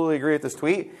 Absolutely agree with this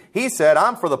tweet. He said,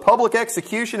 "I'm for the public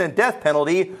execution and death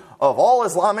penalty of all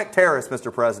Islamic terrorists,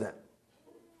 Mr. President."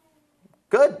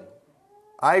 Good.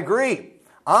 I agree.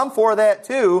 I'm for that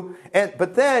too.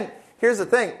 But then, here's the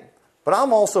thing. But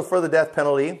I'm also for the death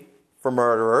penalty for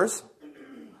murderers.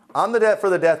 I'm for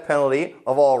the death penalty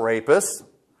of all rapists.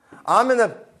 I'm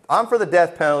for the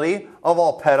death penalty of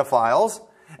all pedophiles.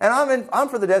 And I'm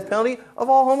for the death penalty of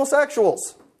all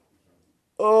homosexuals.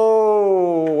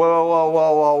 Oh,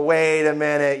 whoa, wait a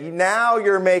minute. Now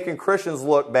you're making Christians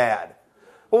look bad.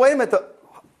 Well, wait a minute.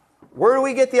 Where do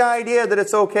we get the idea that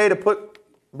it's okay to put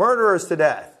murderers to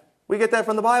death? We get that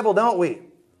from the Bible, don't we?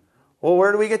 Well,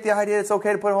 where do we get the idea it's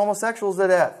okay to put homosexuals to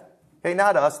death? Hey,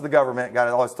 not us, the government. Got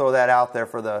to always throw that out there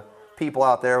for the people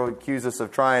out there who accuse us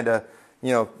of trying to,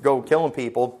 go killing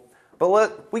people.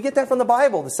 But we get that from the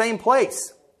Bible, the same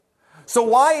place. So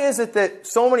why is it that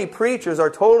so many preachers are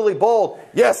totally bold?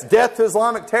 Yes, death to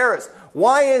Islamic terrorists.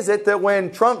 Why is it that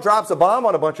when Trump drops a bomb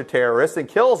on a bunch of terrorists and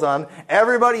kills them,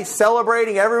 everybody's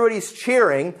celebrating, everybody's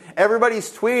cheering,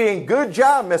 everybody's tweeting, "Good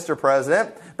job, Mr.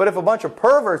 President." But if a bunch of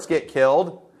perverts get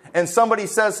killed and somebody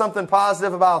says something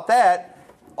positive about that,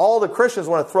 all the Christians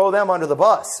want to throw them under the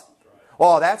bus.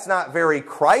 Well, that's not very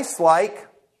Christ-like.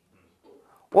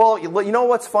 Well, you know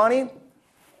what's funny?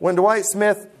 When Dwight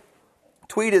Smith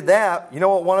tweeted that, you know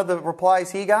what one of the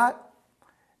replies he got?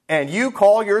 "And you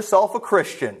call yourself a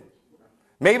Christian.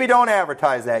 Maybe don't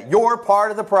advertise that. You're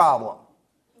part of the problem."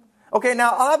 Okay,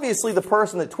 now obviously the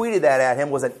person that tweeted that at him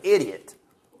was an idiot.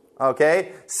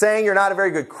 Okay? Saying you're not a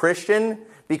very good Christian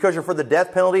because you're for the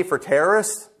death penalty for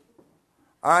terrorists.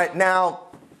 All right, now,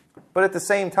 but at the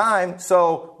same time,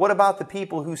 so what about the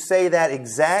people who say that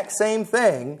exact same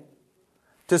thing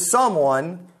to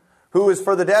someone who is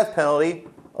for the death penalty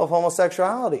of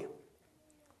homosexuality?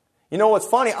 You know what's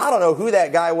funny? I don't know who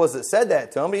that guy was that said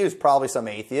that to him, but he was probably some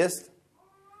atheist.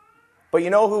 But you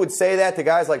know who would say that to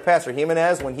guys like Pastor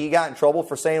Jimenez when he got in trouble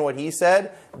for saying what he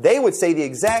said? They would say the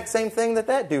exact same thing that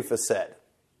doofus said.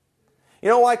 You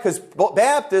know why? Because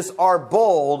Baptists are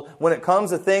bold when it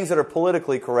comes to things that are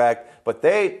politically correct, but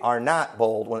they are not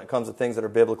bold when it comes to things that are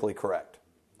biblically correct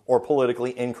or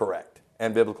politically incorrect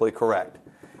and biblically correct.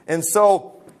 And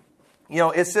so,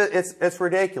 it's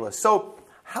ridiculous. So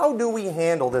how do we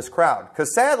handle this crowd?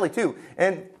 Because sadly, too,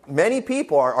 and many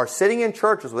people are sitting in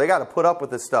churches where they got to put up with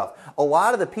this stuff. A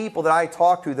lot of the people that I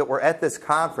talked to that were at this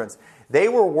conference, they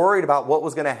were worried about what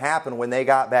was going to happen when they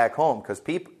got back home. Because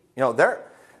people,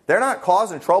 they're not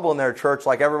causing trouble in their church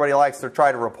like everybody likes to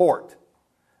try to report.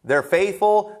 They're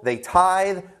faithful, they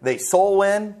tithe, they soul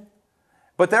win.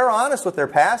 But they're honest with their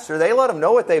pastor. They let them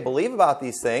know what they believe about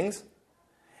these things.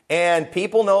 And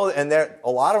people know, and a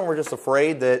lot of them were just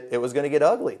afraid that it was going to get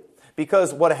ugly.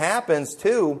 Because what happens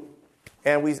too,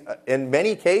 and in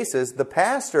many cases, the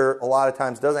pastor a lot of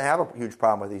times doesn't have a huge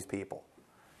problem with these people.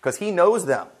 Because he knows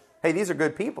them. Hey, these are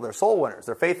good people. They're soul winners.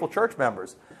 They're faithful church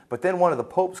members. But then one of the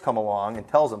popes come along and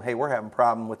tells them, hey, we're having a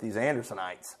problem with these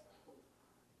Andersonites.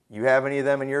 You have any of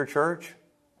them in your church?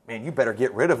 Man, you better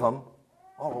get rid of them.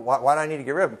 Oh, why do I need to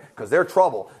get rid of them? Because they're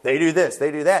trouble. They do this, they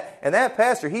do that. And that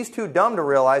pastor, he's too dumb to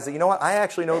realize that, you know what, I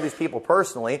actually know these people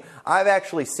personally. I've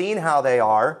actually seen how they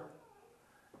are.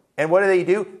 And what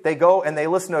do? They go and they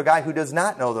listen to a guy who does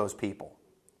not know those people.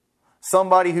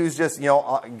 Somebody who's just,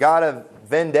 got a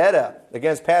vendetta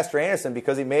against Pastor Anderson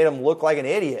because he made him look like an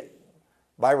idiot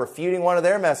by refuting one of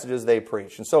their messages they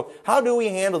preached. And so how do we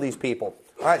handle these people?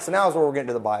 All right, so now is where we're getting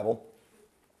to the Bible.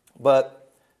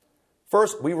 But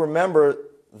first, we remember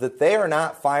that they are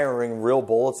not firing real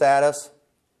bullets at us,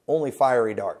 only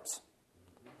fiery darts.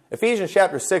 Ephesians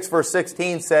chapter 6, verse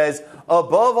 16 says,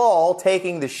 above all,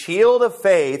 taking the shield of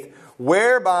faith,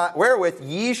 wherewith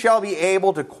ye shall be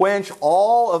able to quench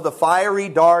all of the fiery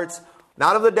darts,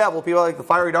 not of the devil. People like the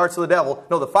fiery darts of the devil.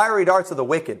 No, the fiery darts of the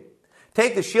wicked.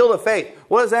 Take the shield of faith.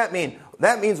 What does that mean?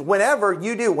 That means whenever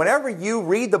you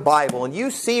read the Bible and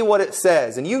you see what it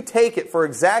says and you take it for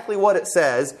exactly what it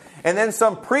says, and then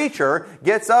some preacher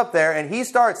gets up there and he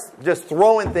starts just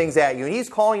throwing things at you and he's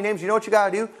calling you names, you know what you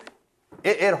got to do?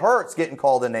 It hurts getting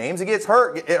called the names. It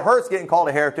hurts getting called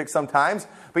a heretic sometimes.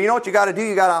 But you know what you got to do?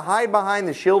 You got to hide behind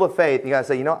the shield of faith. You got to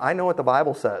say, I know what the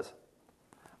Bible says.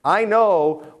 I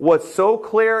know what's so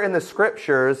clear in the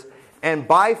Scriptures. And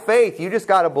by faith, you just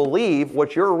got to believe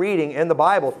what you're reading in the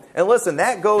Bible. And listen,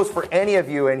 that goes for any of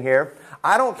you in here.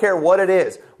 I don't care what it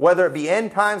is, whether it be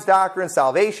end times doctrine,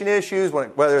 salvation issues,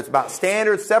 whether it's about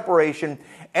standards, separation,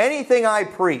 anything I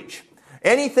preach,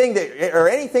 anything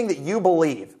that you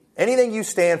believe, anything you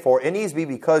stand for, it needs to be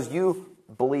because you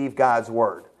believe God's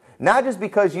Word. Not just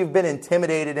because you've been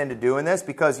intimidated into doing this,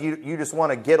 because you just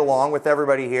want to get along with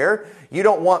everybody here. You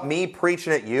don't want me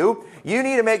preaching at you. You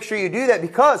need to make sure you do that,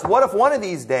 because what if one of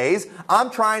these days I'm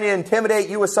trying to intimidate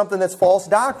you with something that's false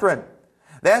doctrine?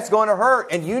 That's going to hurt.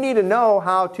 And you need to know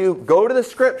how to go to the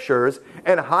Scriptures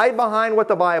and hide behind what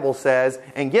the Bible says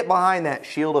and get behind that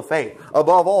shield of faith.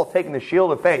 Above all, taking the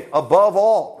shield of faith. Above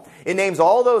all. It names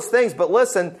all those things. But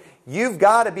listen, you've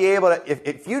got to be able to,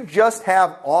 if you just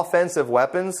have offensive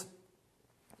weapons,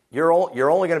 you're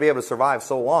only going to be able to survive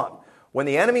so long. When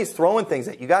the enemy's throwing things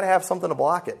at you, you've got to have something to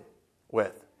block it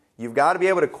with. You've got to be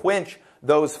able to quench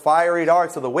those fiery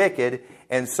darts of the wicked.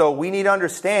 And so we need to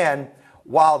understand,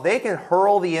 while they can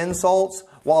hurl the insults,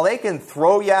 while they can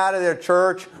throw you out of their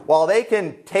church, while they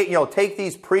can take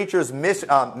these preachers'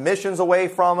 missions away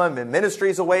from them and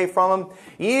ministries away from them,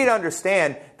 you need to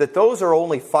understand that those are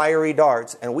only fiery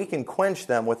darts, and we can quench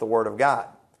them with the Word of God.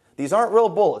 These aren't real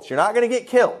bullets. You're not going to get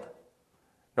killed.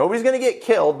 Nobody's going to get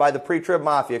killed by the Pre-Trib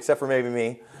Mafia, except for maybe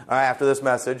me, after this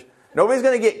message. Nobody's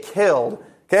going to get killed,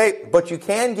 okay? But you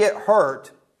can get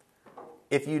hurt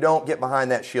if you don't get behind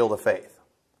that shield of faith.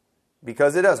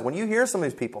 Because it does. When you hear some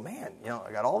of these people, man,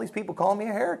 I got all these people calling me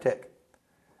a heretic.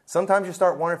 Sometimes you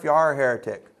start wondering if you are a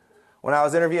heretic. When I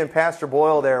was interviewing Pastor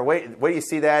Boyle there, wait till you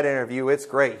see that interview. It's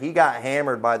great. He got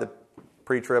hammered by the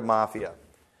Pre-Trib Mafia.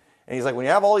 And he's like, when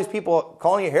you have all these people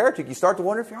calling you a heretic, you start to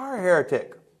wonder if you are a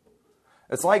heretic.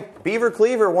 It's like Beaver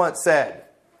Cleaver once said.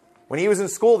 When he was in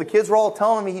school, the kids were all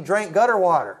telling me he drank gutter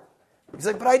water. He's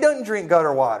like, but I don't drink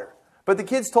gutter water. But the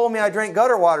kids told me I drank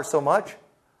gutter water so much,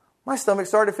 my stomach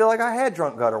started to feel like I had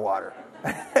drunk gutter water.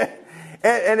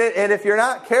 and if you're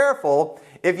not careful,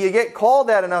 if you get called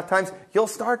that enough times, you'll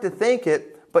start to think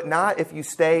it, but not if you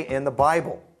stay in the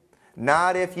Bible.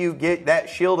 Not if you get that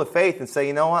shield of faith and say,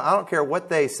 you know what, I don't care what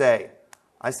they say.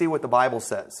 I see what the Bible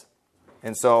says.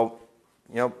 And so,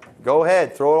 go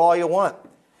ahead, throw it all you want.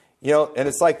 And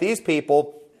it's like these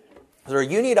people,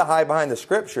 you need to hide behind the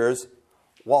Scriptures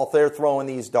while they're throwing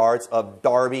these darts of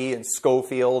Darby and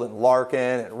Schofield and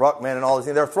Larkin and Ruckman and all these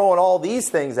things. They're throwing all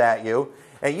these things at you,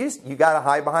 and you got to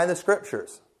hide behind the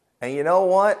Scriptures. And you know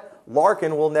what?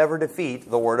 Larkin will never defeat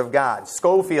the Word of God.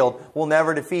 Schofield will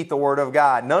never defeat the Word of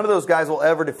God. None of those guys will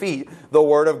ever defeat the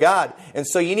Word of God. And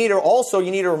so you need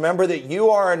to remember that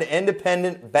you are an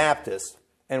independent Baptist,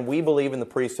 and we believe in the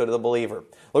priesthood of the believer.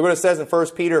 Look what it says in 1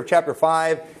 Peter chapter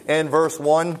 5 and verse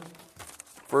 1.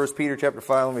 1 Peter chapter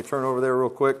 5, let me turn over there real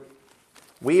quick.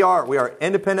 We are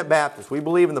independent Baptists. We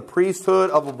believe in the priesthood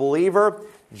of a believer.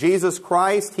 Jesus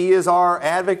Christ, He is our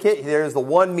advocate. There is the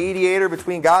one mediator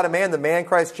between God and man, the man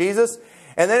Christ Jesus.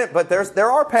 But there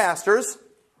are pastors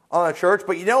on a church.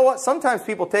 But you know what? Sometimes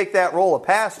people take that role of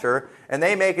pastor and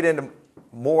they make it into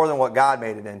more than what God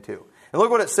made it into. And look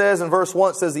what it says in verse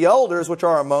 1. It says, the elders which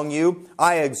are among you,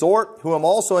 I exhort, who am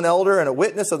also an elder and a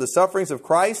witness of the sufferings of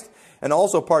Christ, and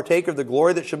also partaker of the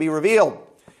glory that shall be revealed.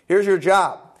 Here's your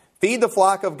job. Feed the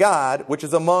flock of God, which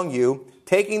is among you,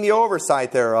 taking the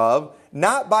oversight thereof,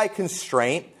 not by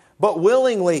constraint, but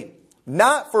willingly,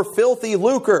 not for filthy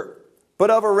lucre, but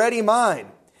of a ready mind,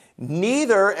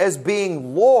 neither as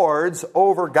being lords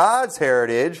over God's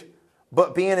heritage,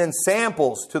 but being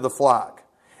ensamples to the flock.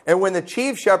 And when the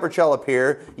chief shepherd shall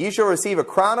appear, ye shall receive a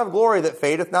crown of glory that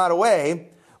fadeth not away.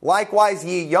 Likewise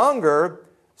ye younger,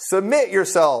 submit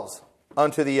yourselves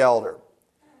unto the elder.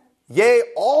 Yea,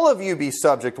 all of you be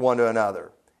subject one to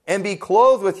another, and be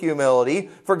clothed with humility,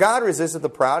 for God resisteth the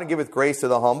proud, and giveth grace to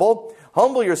the humble.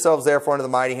 Humble yourselves therefore under the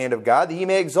mighty hand of God, that He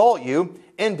may exalt you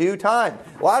in due time.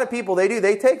 A lot of people, they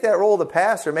take that role of the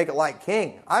pastor and make it like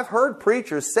king. I've heard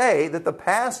preachers say that the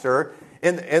pastor,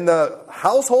 in the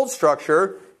household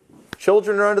structure,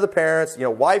 children are under the parents,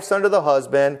 wife's under the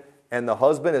husband, and the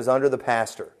husband is under the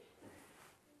pastor.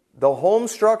 The home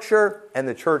structure and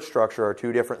the church structure are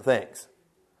two different things.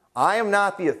 I am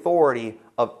not the authority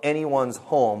of anyone's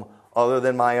home other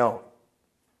than my own.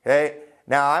 Okay?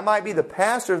 Now, I might be the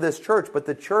pastor of this church, but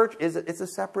the church it's a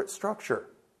separate structure.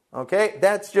 Okay?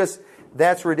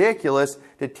 That's ridiculous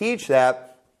to teach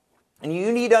that. And you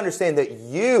need to understand that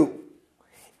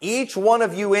each one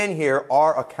of you in here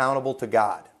are accountable to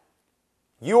God.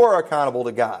 You are accountable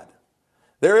to God.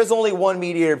 There is only one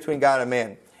mediator between God and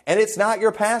man. And it's not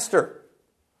your pastor.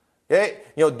 Okay?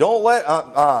 Don't let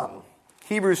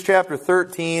Hebrews chapter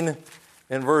 13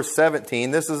 and verse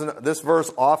 17. This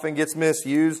verse often gets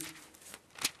misused.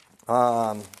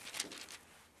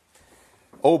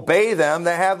 Obey them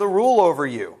that have the rule over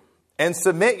you, and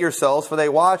submit yourselves, for they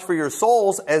watch for your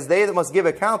souls, as they that must give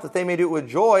account, that they may do it with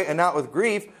joy and not with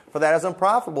grief, for that is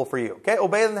unprofitable for you. Okay,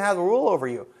 obey them that have the rule over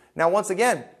you. Now, once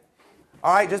again,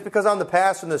 all right, just because I'm the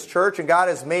pastor in this church and God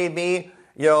has made me,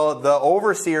 the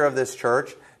overseer of this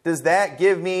church, does that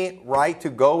give me right to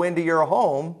go into your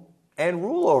home and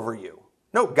rule over you?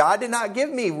 No, God did not give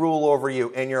me rule over you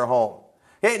in your home.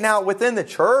 Okay, now within the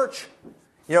church,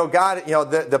 God,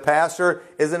 the pastor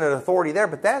isn't an authority there,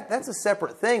 but that's a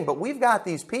separate thing. But we've got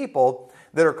these people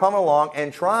that are coming along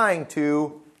and trying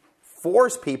to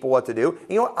force people what to do.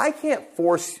 I can't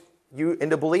force you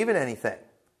into believing anything.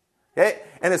 Okay?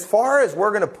 And as far as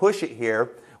we're going to push it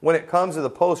here, when it comes to the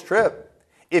post-trib,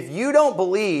 if you don't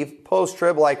believe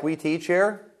post-trib like we teach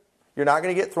here, you're not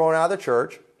going to get thrown out of the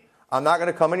church. I'm not going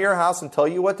to come into your house and tell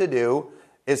you what to do.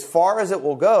 As far as it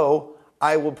will go,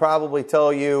 I will probably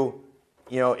tell you,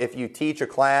 if you teach a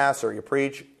class or you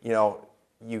preach,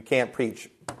 you can't preach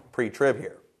pre-trib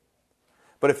here.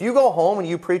 But if you go home and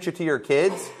you preach it to your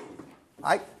kids,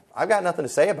 I've got nothing to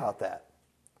say about that.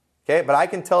 Okay, but I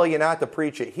can tell you not to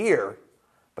preach it here,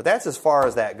 but that's as far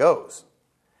as that goes.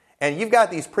 And you've got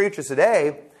these preachers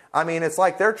today, it's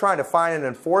like they're trying to find an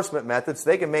enforcement method so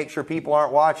they can make sure people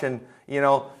aren't watching,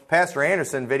 Pastor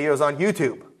Anderson videos on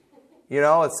YouTube.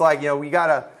 It's like, we got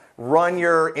to run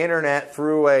your internet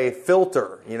through a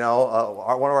filter, one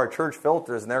of our church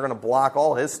filters, and they're going to block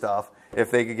all his stuff if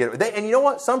they could get it. And you know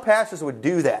what? Some pastors would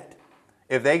do that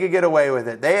if they could get away with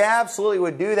it. They absolutely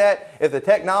would do that. If the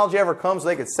technology ever comes,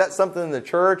 they could set something in the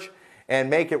church and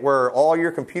make it where all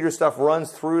your computer stuff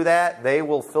runs through that. They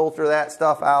will filter that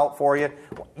stuff out for you.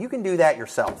 You can do that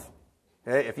yourself.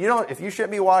 Okay? If you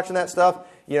shouldn't be watching that stuff,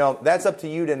 that's up to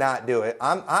you to not do it.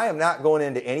 I am not going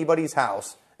into anybody's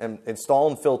house and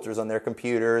installing filters on their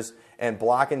computers and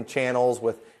blocking channels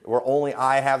where only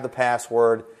I have the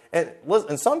password. And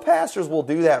listen, some pastors will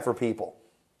do that for people.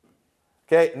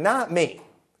 Okay, not me.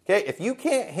 Okay, if you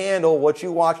can't handle what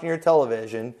you watch on your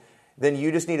television, then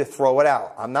you just need to throw it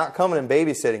out. I'm not coming and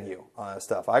babysitting you on that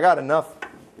stuff. I got enough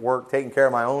work taking care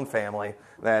of my own family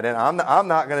and I'm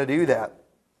not going to do that.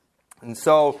 And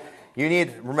so you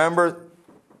need to remember,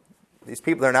 these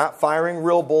people, they're not firing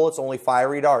real bullets, only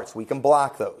fiery darts. We can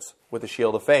block those with the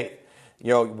shield of faith.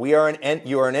 You are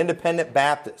an independent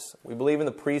Baptist. We believe in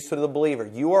the priesthood of the believer.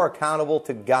 You are accountable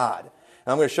to God.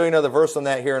 And I'm going to show you another verse on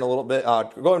that here in a little bit. Go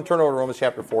ahead and turn over to Romans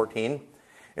chapter 14.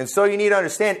 And so you need to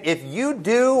understand, if you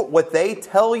do what they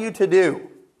tell you to do,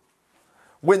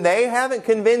 when they haven't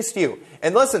convinced you,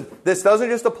 and listen, this doesn't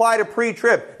just apply to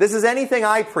pre-trib. This is anything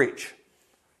I preach.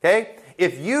 Okay?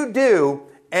 If you do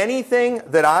anything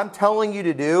that I'm telling you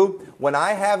to do when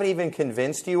I haven't even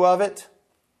convinced you of it,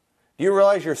 do you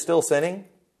realize you're still sinning?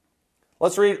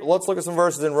 Let's look at some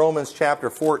verses in Romans chapter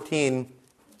 14,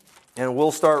 and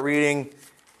we'll start reading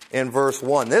in verse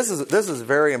 1. This is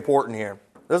very important here.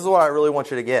 This is what I really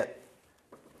want you to get.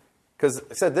 Because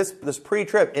I said this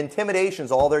pre-trib, intimidation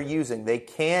is all they're using. They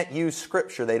can't use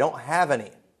Scripture. They don't have any.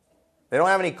 They don't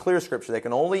have any clear Scripture. They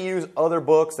can only use other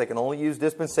books. They can only use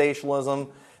dispensationalism.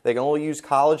 They can only use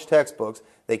college textbooks.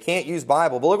 They can't use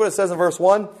Bible. But look what it says in verse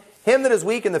 1. Him that is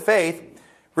weak in the faith,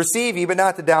 receive ye, but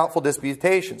not the doubtful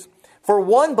disputations. For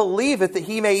one believeth that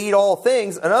he may eat all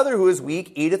things, another who is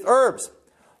weak eateth herbs.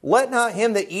 Let not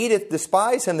him that eateth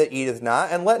despise him that eateth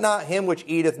not, and let not him which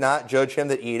eateth not judge him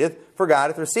that eateth, for God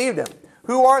hath received him.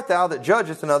 Who art thou that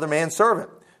judgest another man's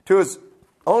servant? To his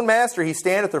own master he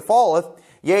standeth or falleth,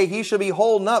 yea, he shall be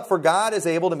holden up, for God is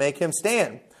able to make him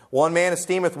stand. One man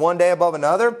esteemeth one day above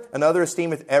another, another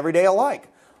esteemeth every day alike.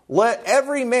 Let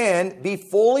every man be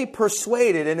fully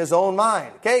persuaded in his own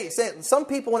mind. Okay, some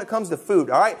people when it comes to food,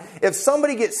 all right, if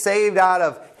somebody gets saved out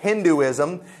of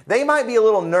Hinduism, they might be a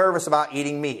little nervous about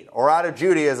eating meat. Or out of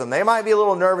Judaism, they might be a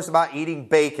little nervous about eating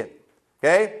bacon.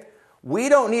 Okay, we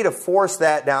don't need to force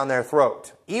that down their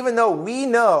throat. Even though we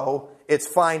know it's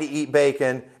fine to eat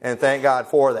bacon, and thank God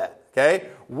for that. Okay,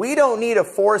 we don't need to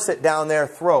force it down their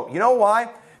throat. You know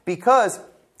why? Because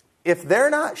if they're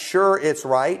not sure it's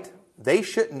right, they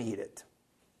shouldn't eat it.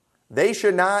 They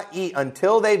should not eat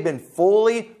until they've been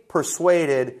fully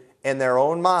persuaded in their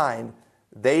own mind.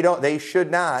 They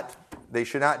should not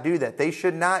do that. They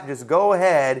should not just go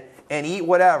ahead and eat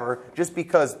whatever just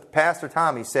because Pastor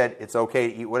Tommy said it's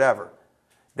okay to eat whatever.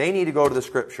 They need to go to the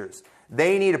Scriptures.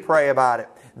 They need to pray about it.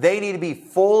 They need to be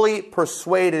fully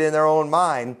persuaded in their own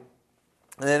mind.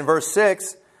 And then in verse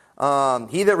 6,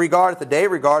 he that regardeth the day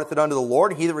regardeth it unto the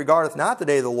Lord. He that regardeth not the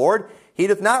day of the Lord, he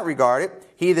doth not regard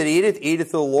it. He that eateth, eateth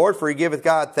to the Lord, for he giveth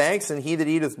God thanks. And he that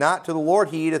eateth not to the Lord,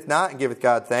 he eateth not and giveth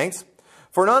God thanks.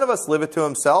 For none of us liveth to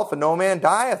himself, and no man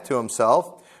dieth to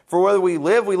himself. For whether we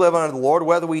live unto the Lord.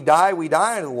 Whether we die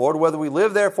unto the Lord. Whether we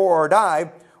live, therefore, or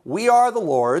die, we are the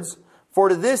Lord's. For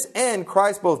to this end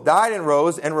Christ both died and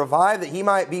rose, and revived, that he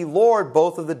might be Lord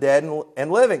both of the dead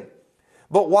and living.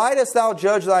 But why dost thou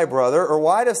judge thy brother, or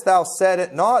why dost thou set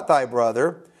at naught thy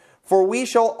brother? For we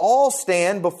shall all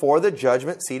stand before the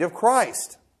judgment seat of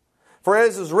Christ. For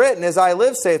as is written, As I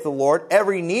live, saith the Lord,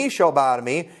 every knee shall bow to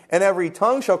me, and every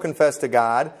tongue shall confess to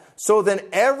God. So then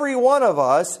every one of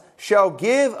us shall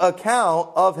give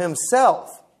account of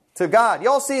himself to God.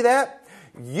 Y'all see that?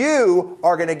 You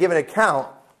are going to give an account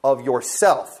of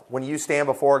yourself when you stand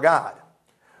before God.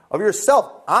 Of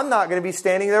yourself. I'm not going to be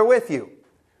standing there with you.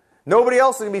 Nobody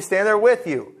else is going to be standing there with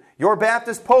you. Your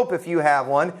Baptist Pope, if you have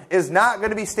one, is not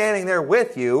going to be standing there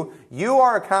with you. You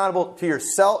are accountable to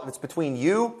yourself. It's between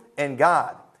you and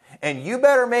God. And you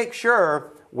better make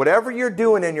sure whatever you're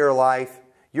doing in your life,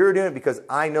 you're doing it because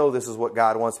I know this is what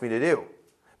God wants me to do.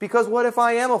 Because what if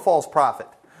I am a false prophet?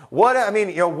 What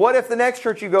if the next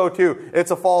church you go to,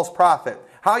 it's a false prophet?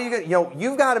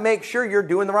 You've got to make sure you're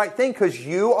doing the right thing because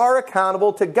you are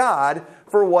accountable to God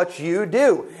for what you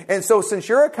do. And so since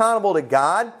you're accountable to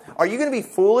God, are you going to be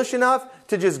foolish enough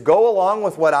to just go along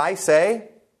with what I say?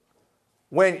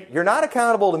 When you're not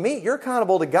accountable to me, you're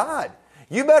accountable to God.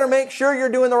 You better make sure you're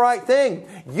doing the right thing.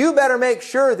 You better make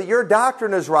sure that your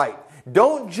doctrine is right.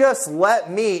 Don't just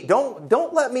let me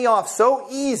off so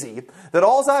easy that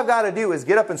all I've got to do is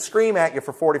get up and scream at you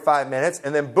for 45 minutes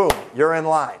and then boom, you're in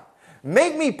line.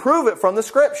 Make me prove it from the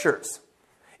Scriptures.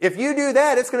 If you do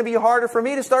that, it's going to be harder for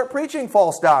me to start preaching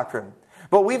false doctrine.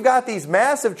 But we've got these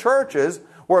massive churches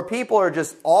where people are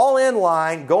just all in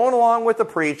line, going along with the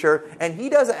preacher, and he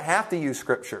doesn't have to use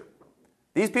Scripture.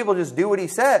 These people just do what he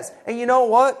says. And you know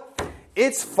what?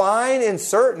 It's fine in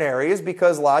certain areas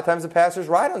because a lot of times the pastor's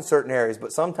right on certain areas,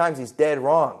 but sometimes he's dead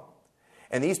wrong.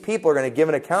 And these people are going to give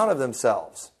an account of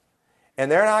themselves.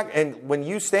 And when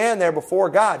you stand there before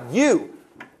God,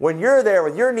 when you're there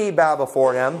with your knee bowed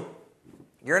before Him,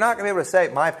 you're not going to be able to say,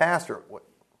 my pastor.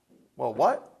 Well,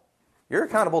 what? You're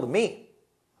accountable to me.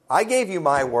 I gave you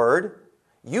my word.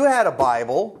 You had a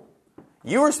Bible.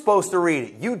 You were supposed to read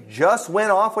it. You just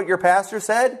went off what your pastor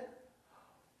said?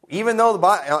 Even though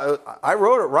I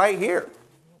wrote it right here.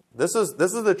 This is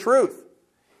the truth.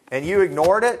 And you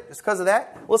ignored it just because of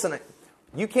that? Listen,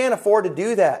 you can't afford to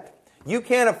do that. You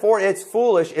can't afford it. It's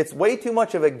foolish. It's way too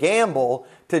much of a gamble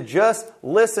to just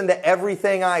listen to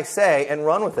everything I say and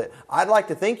run with it. I'd like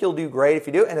to think you'll do great if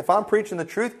you do. And if I'm preaching the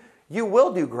truth, you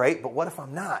will do great. But what if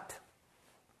I'm not?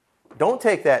 Don't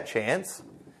take that chance.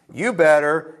 You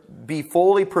better be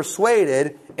fully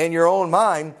persuaded in your own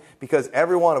mind because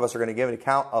every one of us are going to give an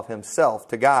account of himself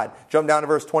to God. Jump down to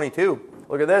verse 22.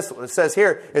 Look at this. It says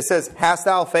here, it says, Hast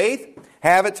thou faith?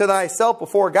 Have it to thyself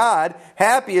before God.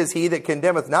 Happy is he that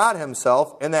condemneth not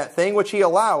himself in that thing which he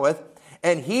alloweth.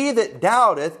 And he that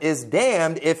doubteth is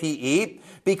damned if he eat,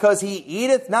 because he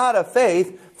eateth not of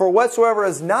faith. For whatsoever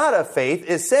is not of faith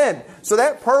is sin. So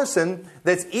that person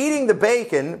that's eating the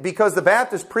bacon because the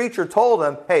Baptist preacher told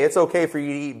him, hey, it's okay for you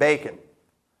to eat bacon.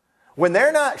 When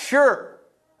they're not sure,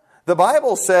 the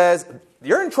Bible says,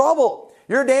 you're in trouble.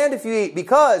 You're damned if you eat,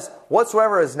 because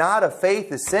whatsoever is not of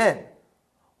faith is sin.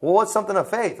 Well, what's something of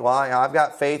faith? Well, I've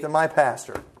got faith in my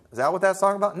pastor. Is that what that's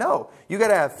talking about? No. You got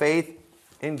to have faith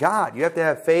in God. You have to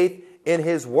have faith in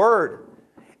His Word.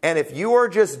 And if you are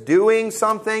just doing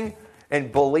something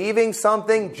and believing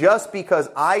something just because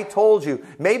I told you,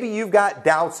 maybe you've got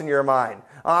doubts in your mind.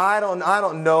 I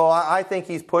don't know. I think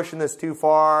he's pushing this too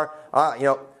far.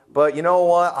 But you know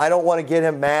what? I don't want to get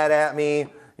him mad at me.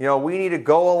 We need to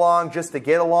go along just to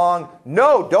get along.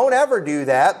 No, don't ever do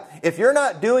that. If you're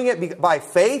not doing it by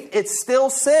faith, it's still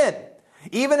sin.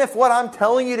 Even if what I'm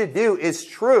telling you to do is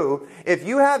true, if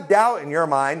you have doubt in your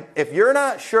mind, if you're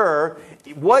not sure,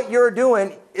 what you're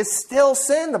doing is still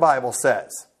sin, the Bible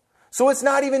says. So it's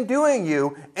not even doing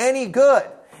you any good.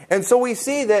 And so we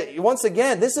see that, once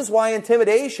again, this is why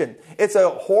intimidation, it's a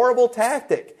horrible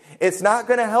tactic. It's not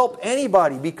going to help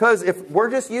anybody, because if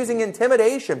we're just using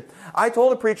intimidation, I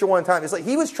told a preacher one time, it's like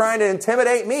he was trying to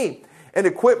intimidate me and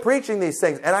to quit preaching these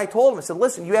things. And I told him, I said,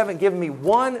 listen, you haven't given me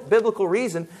one biblical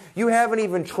reason. You haven't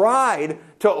even tried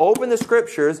to open the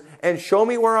Scriptures and show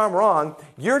me where I'm wrong.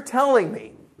 You're telling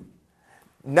me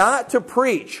not to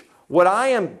preach what I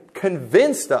am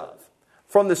convinced of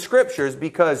from the Scriptures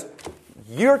because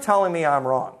you're telling me I'm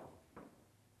wrong.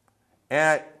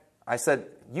 And I said,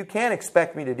 you can't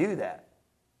expect me to do that.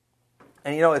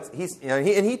 And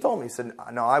he told me, he said,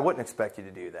 no, I wouldn't expect you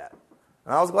to do that.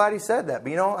 And I was glad he said that.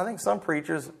 But I think some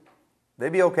preachers,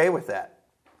 they'd be okay with that.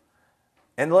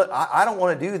 And look, I don't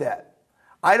want to do that.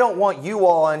 I don't want you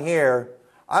all in here.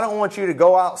 I don't want you to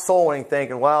go out soul winning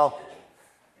thinking, well,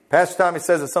 Pastor Tommy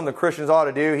says it's something Christians ought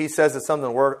to do. He says it's something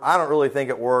that works. I don't really think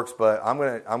it works, but I'm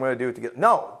gonna do it together.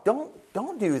 No,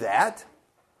 don't do that.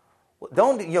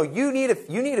 You need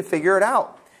to figure it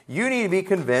out. You need to be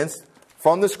convinced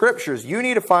from the Scriptures. You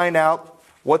need to find out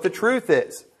what the truth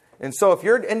is. And so if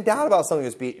you're in doubt about something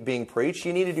that's being preached,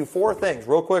 you need to do 4 things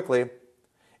real quickly.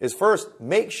 Is first,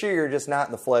 make sure you're just not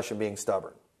in the flesh and being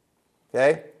stubborn.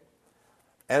 Okay?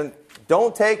 And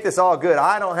don't take this all good.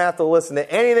 I don't have to listen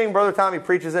to anything Brother Tommy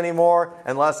preaches anymore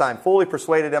unless I'm fully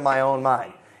persuaded in my own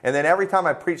mind. And then every time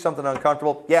I preach something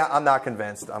uncomfortable, yeah, I'm not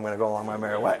convinced. I'm going to go along my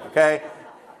merry way. Okay?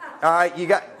 All right, you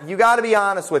got to be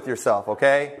honest with yourself,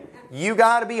 okay? You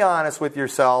got to be honest with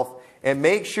yourself and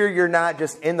make sure you're not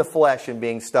just in the flesh and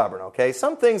being stubborn, okay?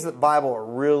 Some things in the Bible are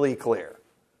really clear.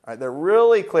 All right, they're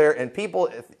really clear, and people,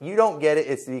 if you don't get it,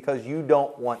 it's because you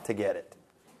don't want to get it.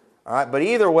 All right, but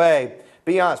either way,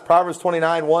 be honest. Proverbs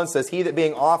 29:1 says, "He that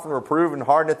being often reproved and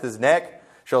hardeneth his neck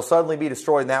shall suddenly be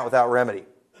destroyed, and that without remedy."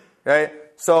 Okay?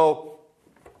 So,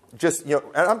 just,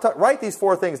 and write these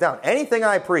 4 things down. Anything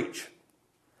I preach,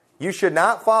 you should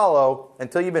not follow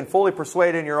until you've been fully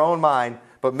persuaded in your own mind,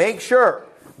 but make sure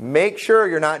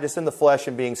you're not just in the flesh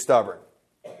and being stubborn.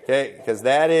 Okay? Because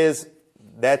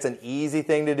that's an easy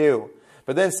thing to do.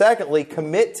 But then secondly,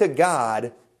 commit to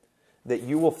God that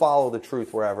you will follow the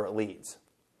truth wherever it leads.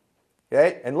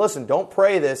 Okay? And listen, don't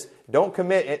pray this. Don't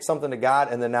commit something to God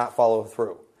and then not follow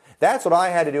through. That's what I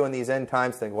had to do in these end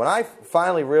times things. When I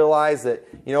finally realized that,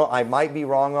 I might be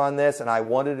wrong on this and I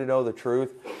wanted to know the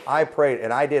truth, I prayed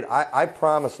and I did. I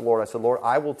promised the Lord, I said, Lord,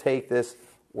 I will take this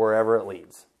wherever it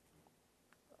leads.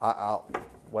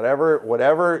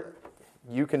 Whatever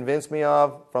you convince me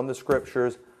of from the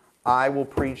Scriptures, I will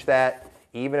preach that,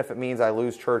 even if it means I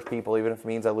lose church people, even if it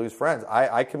means I lose friends.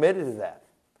 I committed to that.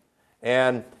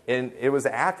 And it was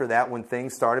after that when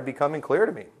things started becoming clear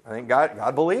to me. I think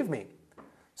God believed me.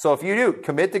 So if you do,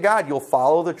 commit to God, you'll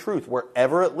follow the truth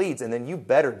wherever it leads, and then you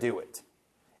better do it.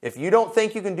 If you don't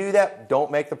think you can do that,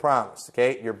 don't make the promise.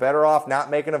 Okay? You're better off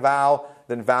not making a vow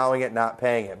than vowing it, not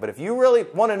paying it. But if you really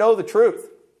want to know the truth,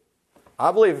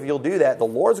 I believe if you'll do that, the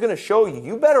Lord's going to show you.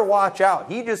 You better watch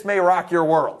out. He just may rock your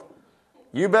world.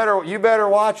 You better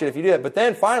watch it if you do that. But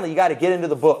then finally, you got to get into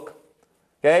the book.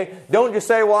 Okay? Don't just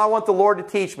say, well, I want the Lord to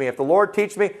teach me. If the Lord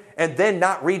teaches me, and then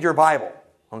not read your Bible.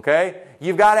 Okay?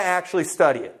 You've got to actually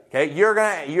study it. Okay? You're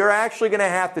actually going to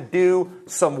have to do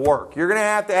some work. You're going to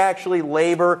have to actually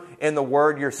labor in the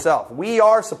Word yourself. We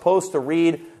are supposed to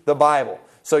read the Bible.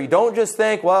 So you don't just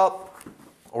think, well,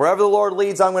 wherever the Lord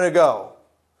leads, I'm going to go.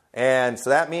 And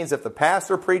so that means if the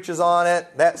pastor preaches on it,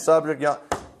 that subject,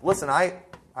 listen, I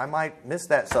might miss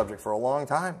that subject for a long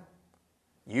time.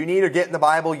 You need to get in the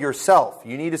Bible yourself.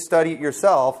 You need to study it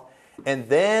yourself. And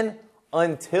then,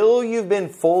 until you've been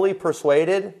fully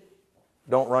persuaded,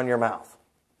 don't run your mouth.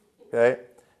 Okay?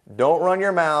 Don't run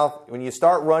your mouth. When you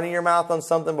start running your mouth on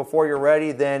something before you're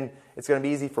ready, then it's going to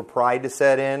be easy for pride to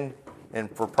set in and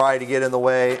for pride to get in the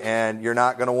way, and you're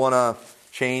not going to want to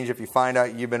change if you find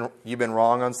out you've been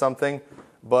wrong on something.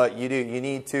 But you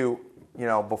need to,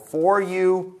 before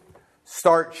you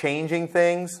start changing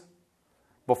things,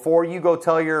 before you go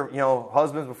tell your,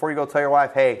 husbands, before you go tell your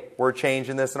wife, hey, we're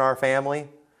changing this in our family,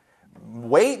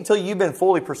 wait until you've been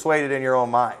fully persuaded in your own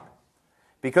mind.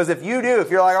 Because if you're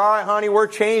like, all right, honey, we're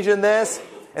changing this,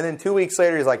 and then 2 weeks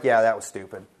later, he's like, yeah, that was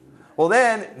stupid. Well,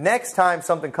 then, next time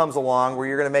something comes along where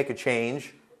you're going to make a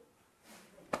change,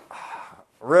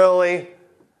 really?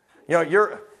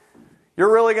 You're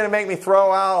really going to make me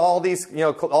throw out all these,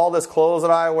 all this clothes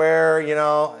that I wear,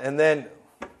 and then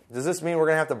does this mean we're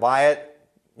going to have to buy it,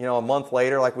 a month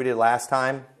later like we did last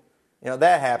time?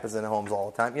 That happens in homes all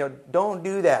the time. Don't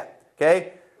do that,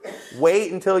 okay?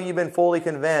 Wait until you've been fully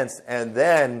convinced, and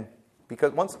then,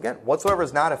 because once again, whatsoever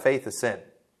is not of faith is sin.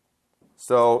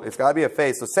 So it's got to be a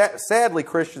faith. So sadly,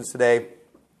 Christians today,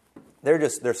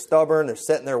 they're stubborn, they're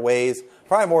set in their ways,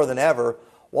 probably more than ever,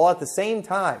 while at the same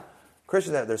time,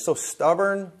 Christians, they're so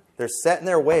stubborn, they're set in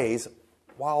their ways,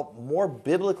 while more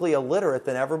biblically illiterate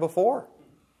than ever before.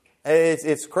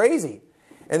 It's crazy.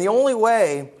 And the only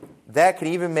way that can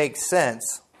even make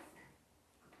sense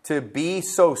to be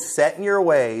so set in your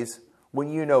ways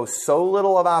when you know so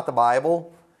little about the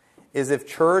Bible is if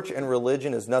church and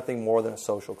religion is nothing more than a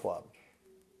social club.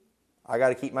 I got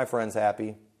to keep my friends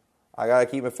happy. I got to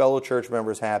keep my fellow church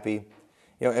members happy.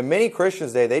 And many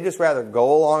Christians today, they just rather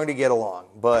go along to get along.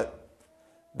 But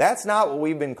that's not what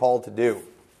we've been called to do.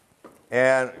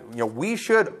 And we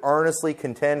should earnestly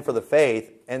contend for the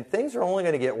faith, and things are only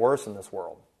going to get worse in this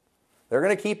world. They're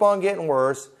going to keep on getting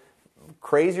worse.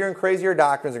 Crazier and crazier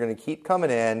doctrines are going to keep coming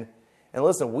in. And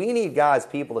listen, we need God's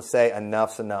people to say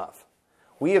enough's enough.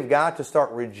 We have got to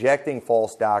start rejecting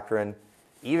false doctrine,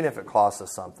 even if it costs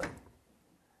us something.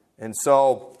 And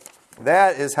so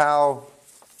that is how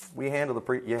you handle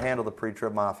the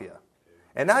pre-trib mafia.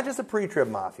 And not just the pre-trib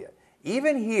mafia.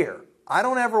 Even here, I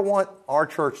don't ever want our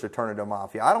church to turn into a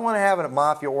mafia. I don't want to have a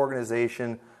mafia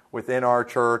organization within our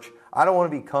church. I don't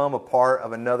want to become a part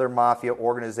of another mafia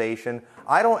organization.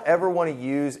 I don't ever want to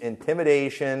use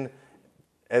intimidation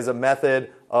as a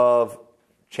method of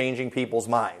changing people's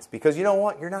minds. Because you know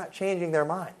what? You're not changing their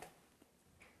mind.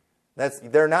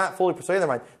 They're not fully persuading their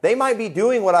mind. They might be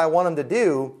doing what I want them to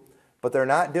do, but they're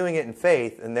not doing it in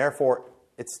faith, and therefore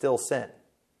it's still sin.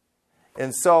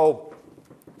 And so,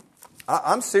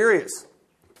 I'm serious.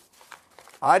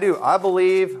 I do. I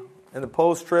believe in the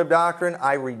post-trib doctrine.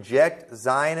 I reject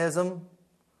Zionism.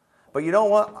 But you know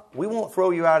what? We won't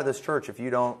throw you out of this church if you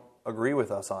don't agree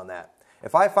with us on that.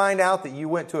 If I find out that you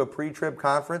went to a pre-trib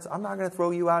conference, I'm not going to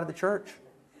throw you out of the church.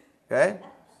 Okay?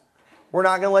 We're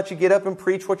not going to let you get up and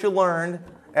preach what you learned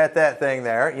at that thing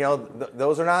there. You know,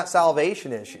 those are not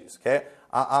salvation issues. Okay?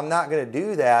 I'm not going to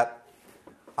do that.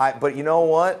 But you know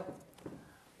what?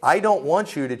 I don't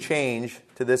want you to change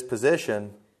to this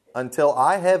position until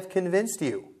I have convinced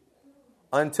you.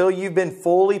 Until you've been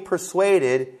fully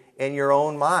persuaded in your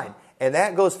own mind. And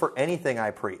that goes for anything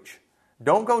I preach.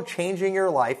 Don't go changing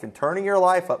your life and turning your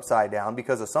life upside down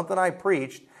because of something I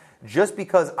preached just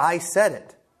because I said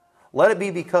it. Let it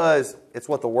be because it's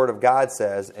what the Word of God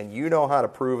says and you know how to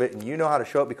prove it and you know how to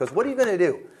show it. Because what are you going to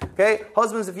do? Okay,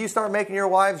 husbands, if you start making your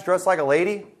wives dress like a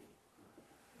lady,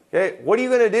 okay, what are you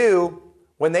going to do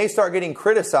when they start getting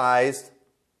criticized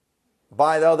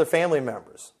by the other family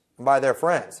members and by their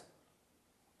friends?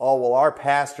 Oh, well, our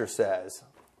pastor says.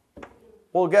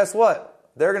 Well, guess what?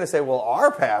 They're going to say, well,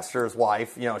 our pastor's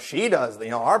wife, she does,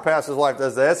 our pastor's wife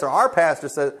does this, or our pastor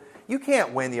says. You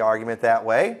can't win the argument that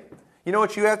way. You know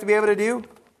what you have to be able to do?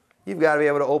 You've got to be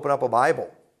able to open up a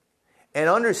Bible. And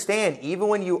understand, even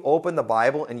when you open the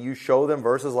Bible and you show them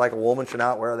verses like a woman should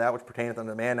not wear that which pertaineth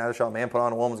unto a man, neither shall a man put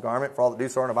on a woman's garment, for all that do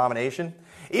so are an abomination.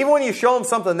 Even when you show them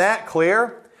something that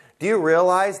clear, do you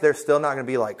realize they're still not going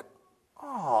to be like,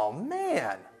 oh,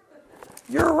 man,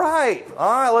 you're right.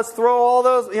 All right, let's throw all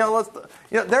those,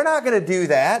 they're not going to do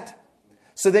that.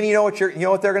 So then you know what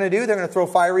they're going to do? They're going to throw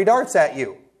fiery darts at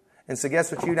you. And so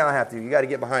guess what you now have to do? You got to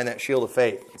get behind that shield of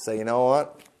faith and say, you know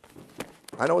what?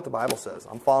 I know what the Bible says.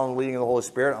 I'm following the leading of the Holy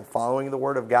Spirit. I'm following the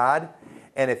Word of God.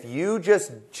 And if you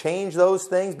just change those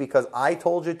things because I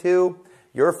told you to,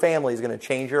 your family is going to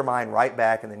change your mind right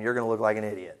back, and then you're going to look like an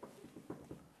idiot.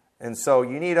 And so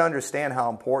you need to understand how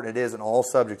important it is in all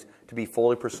subjects to be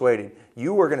fully persuaded.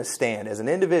 You are going to stand as an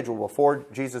individual before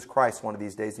Jesus Christ one of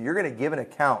these days, and you're going to give an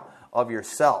account of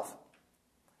yourself.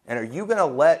 And are you going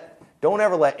to don't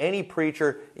ever let any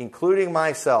preacher, including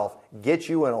myself, get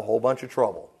you in a whole bunch of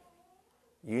trouble.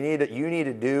 You need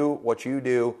to do what you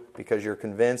do because you're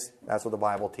convinced that's what the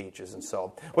Bible teaches. And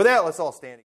so, with that, let's all stand.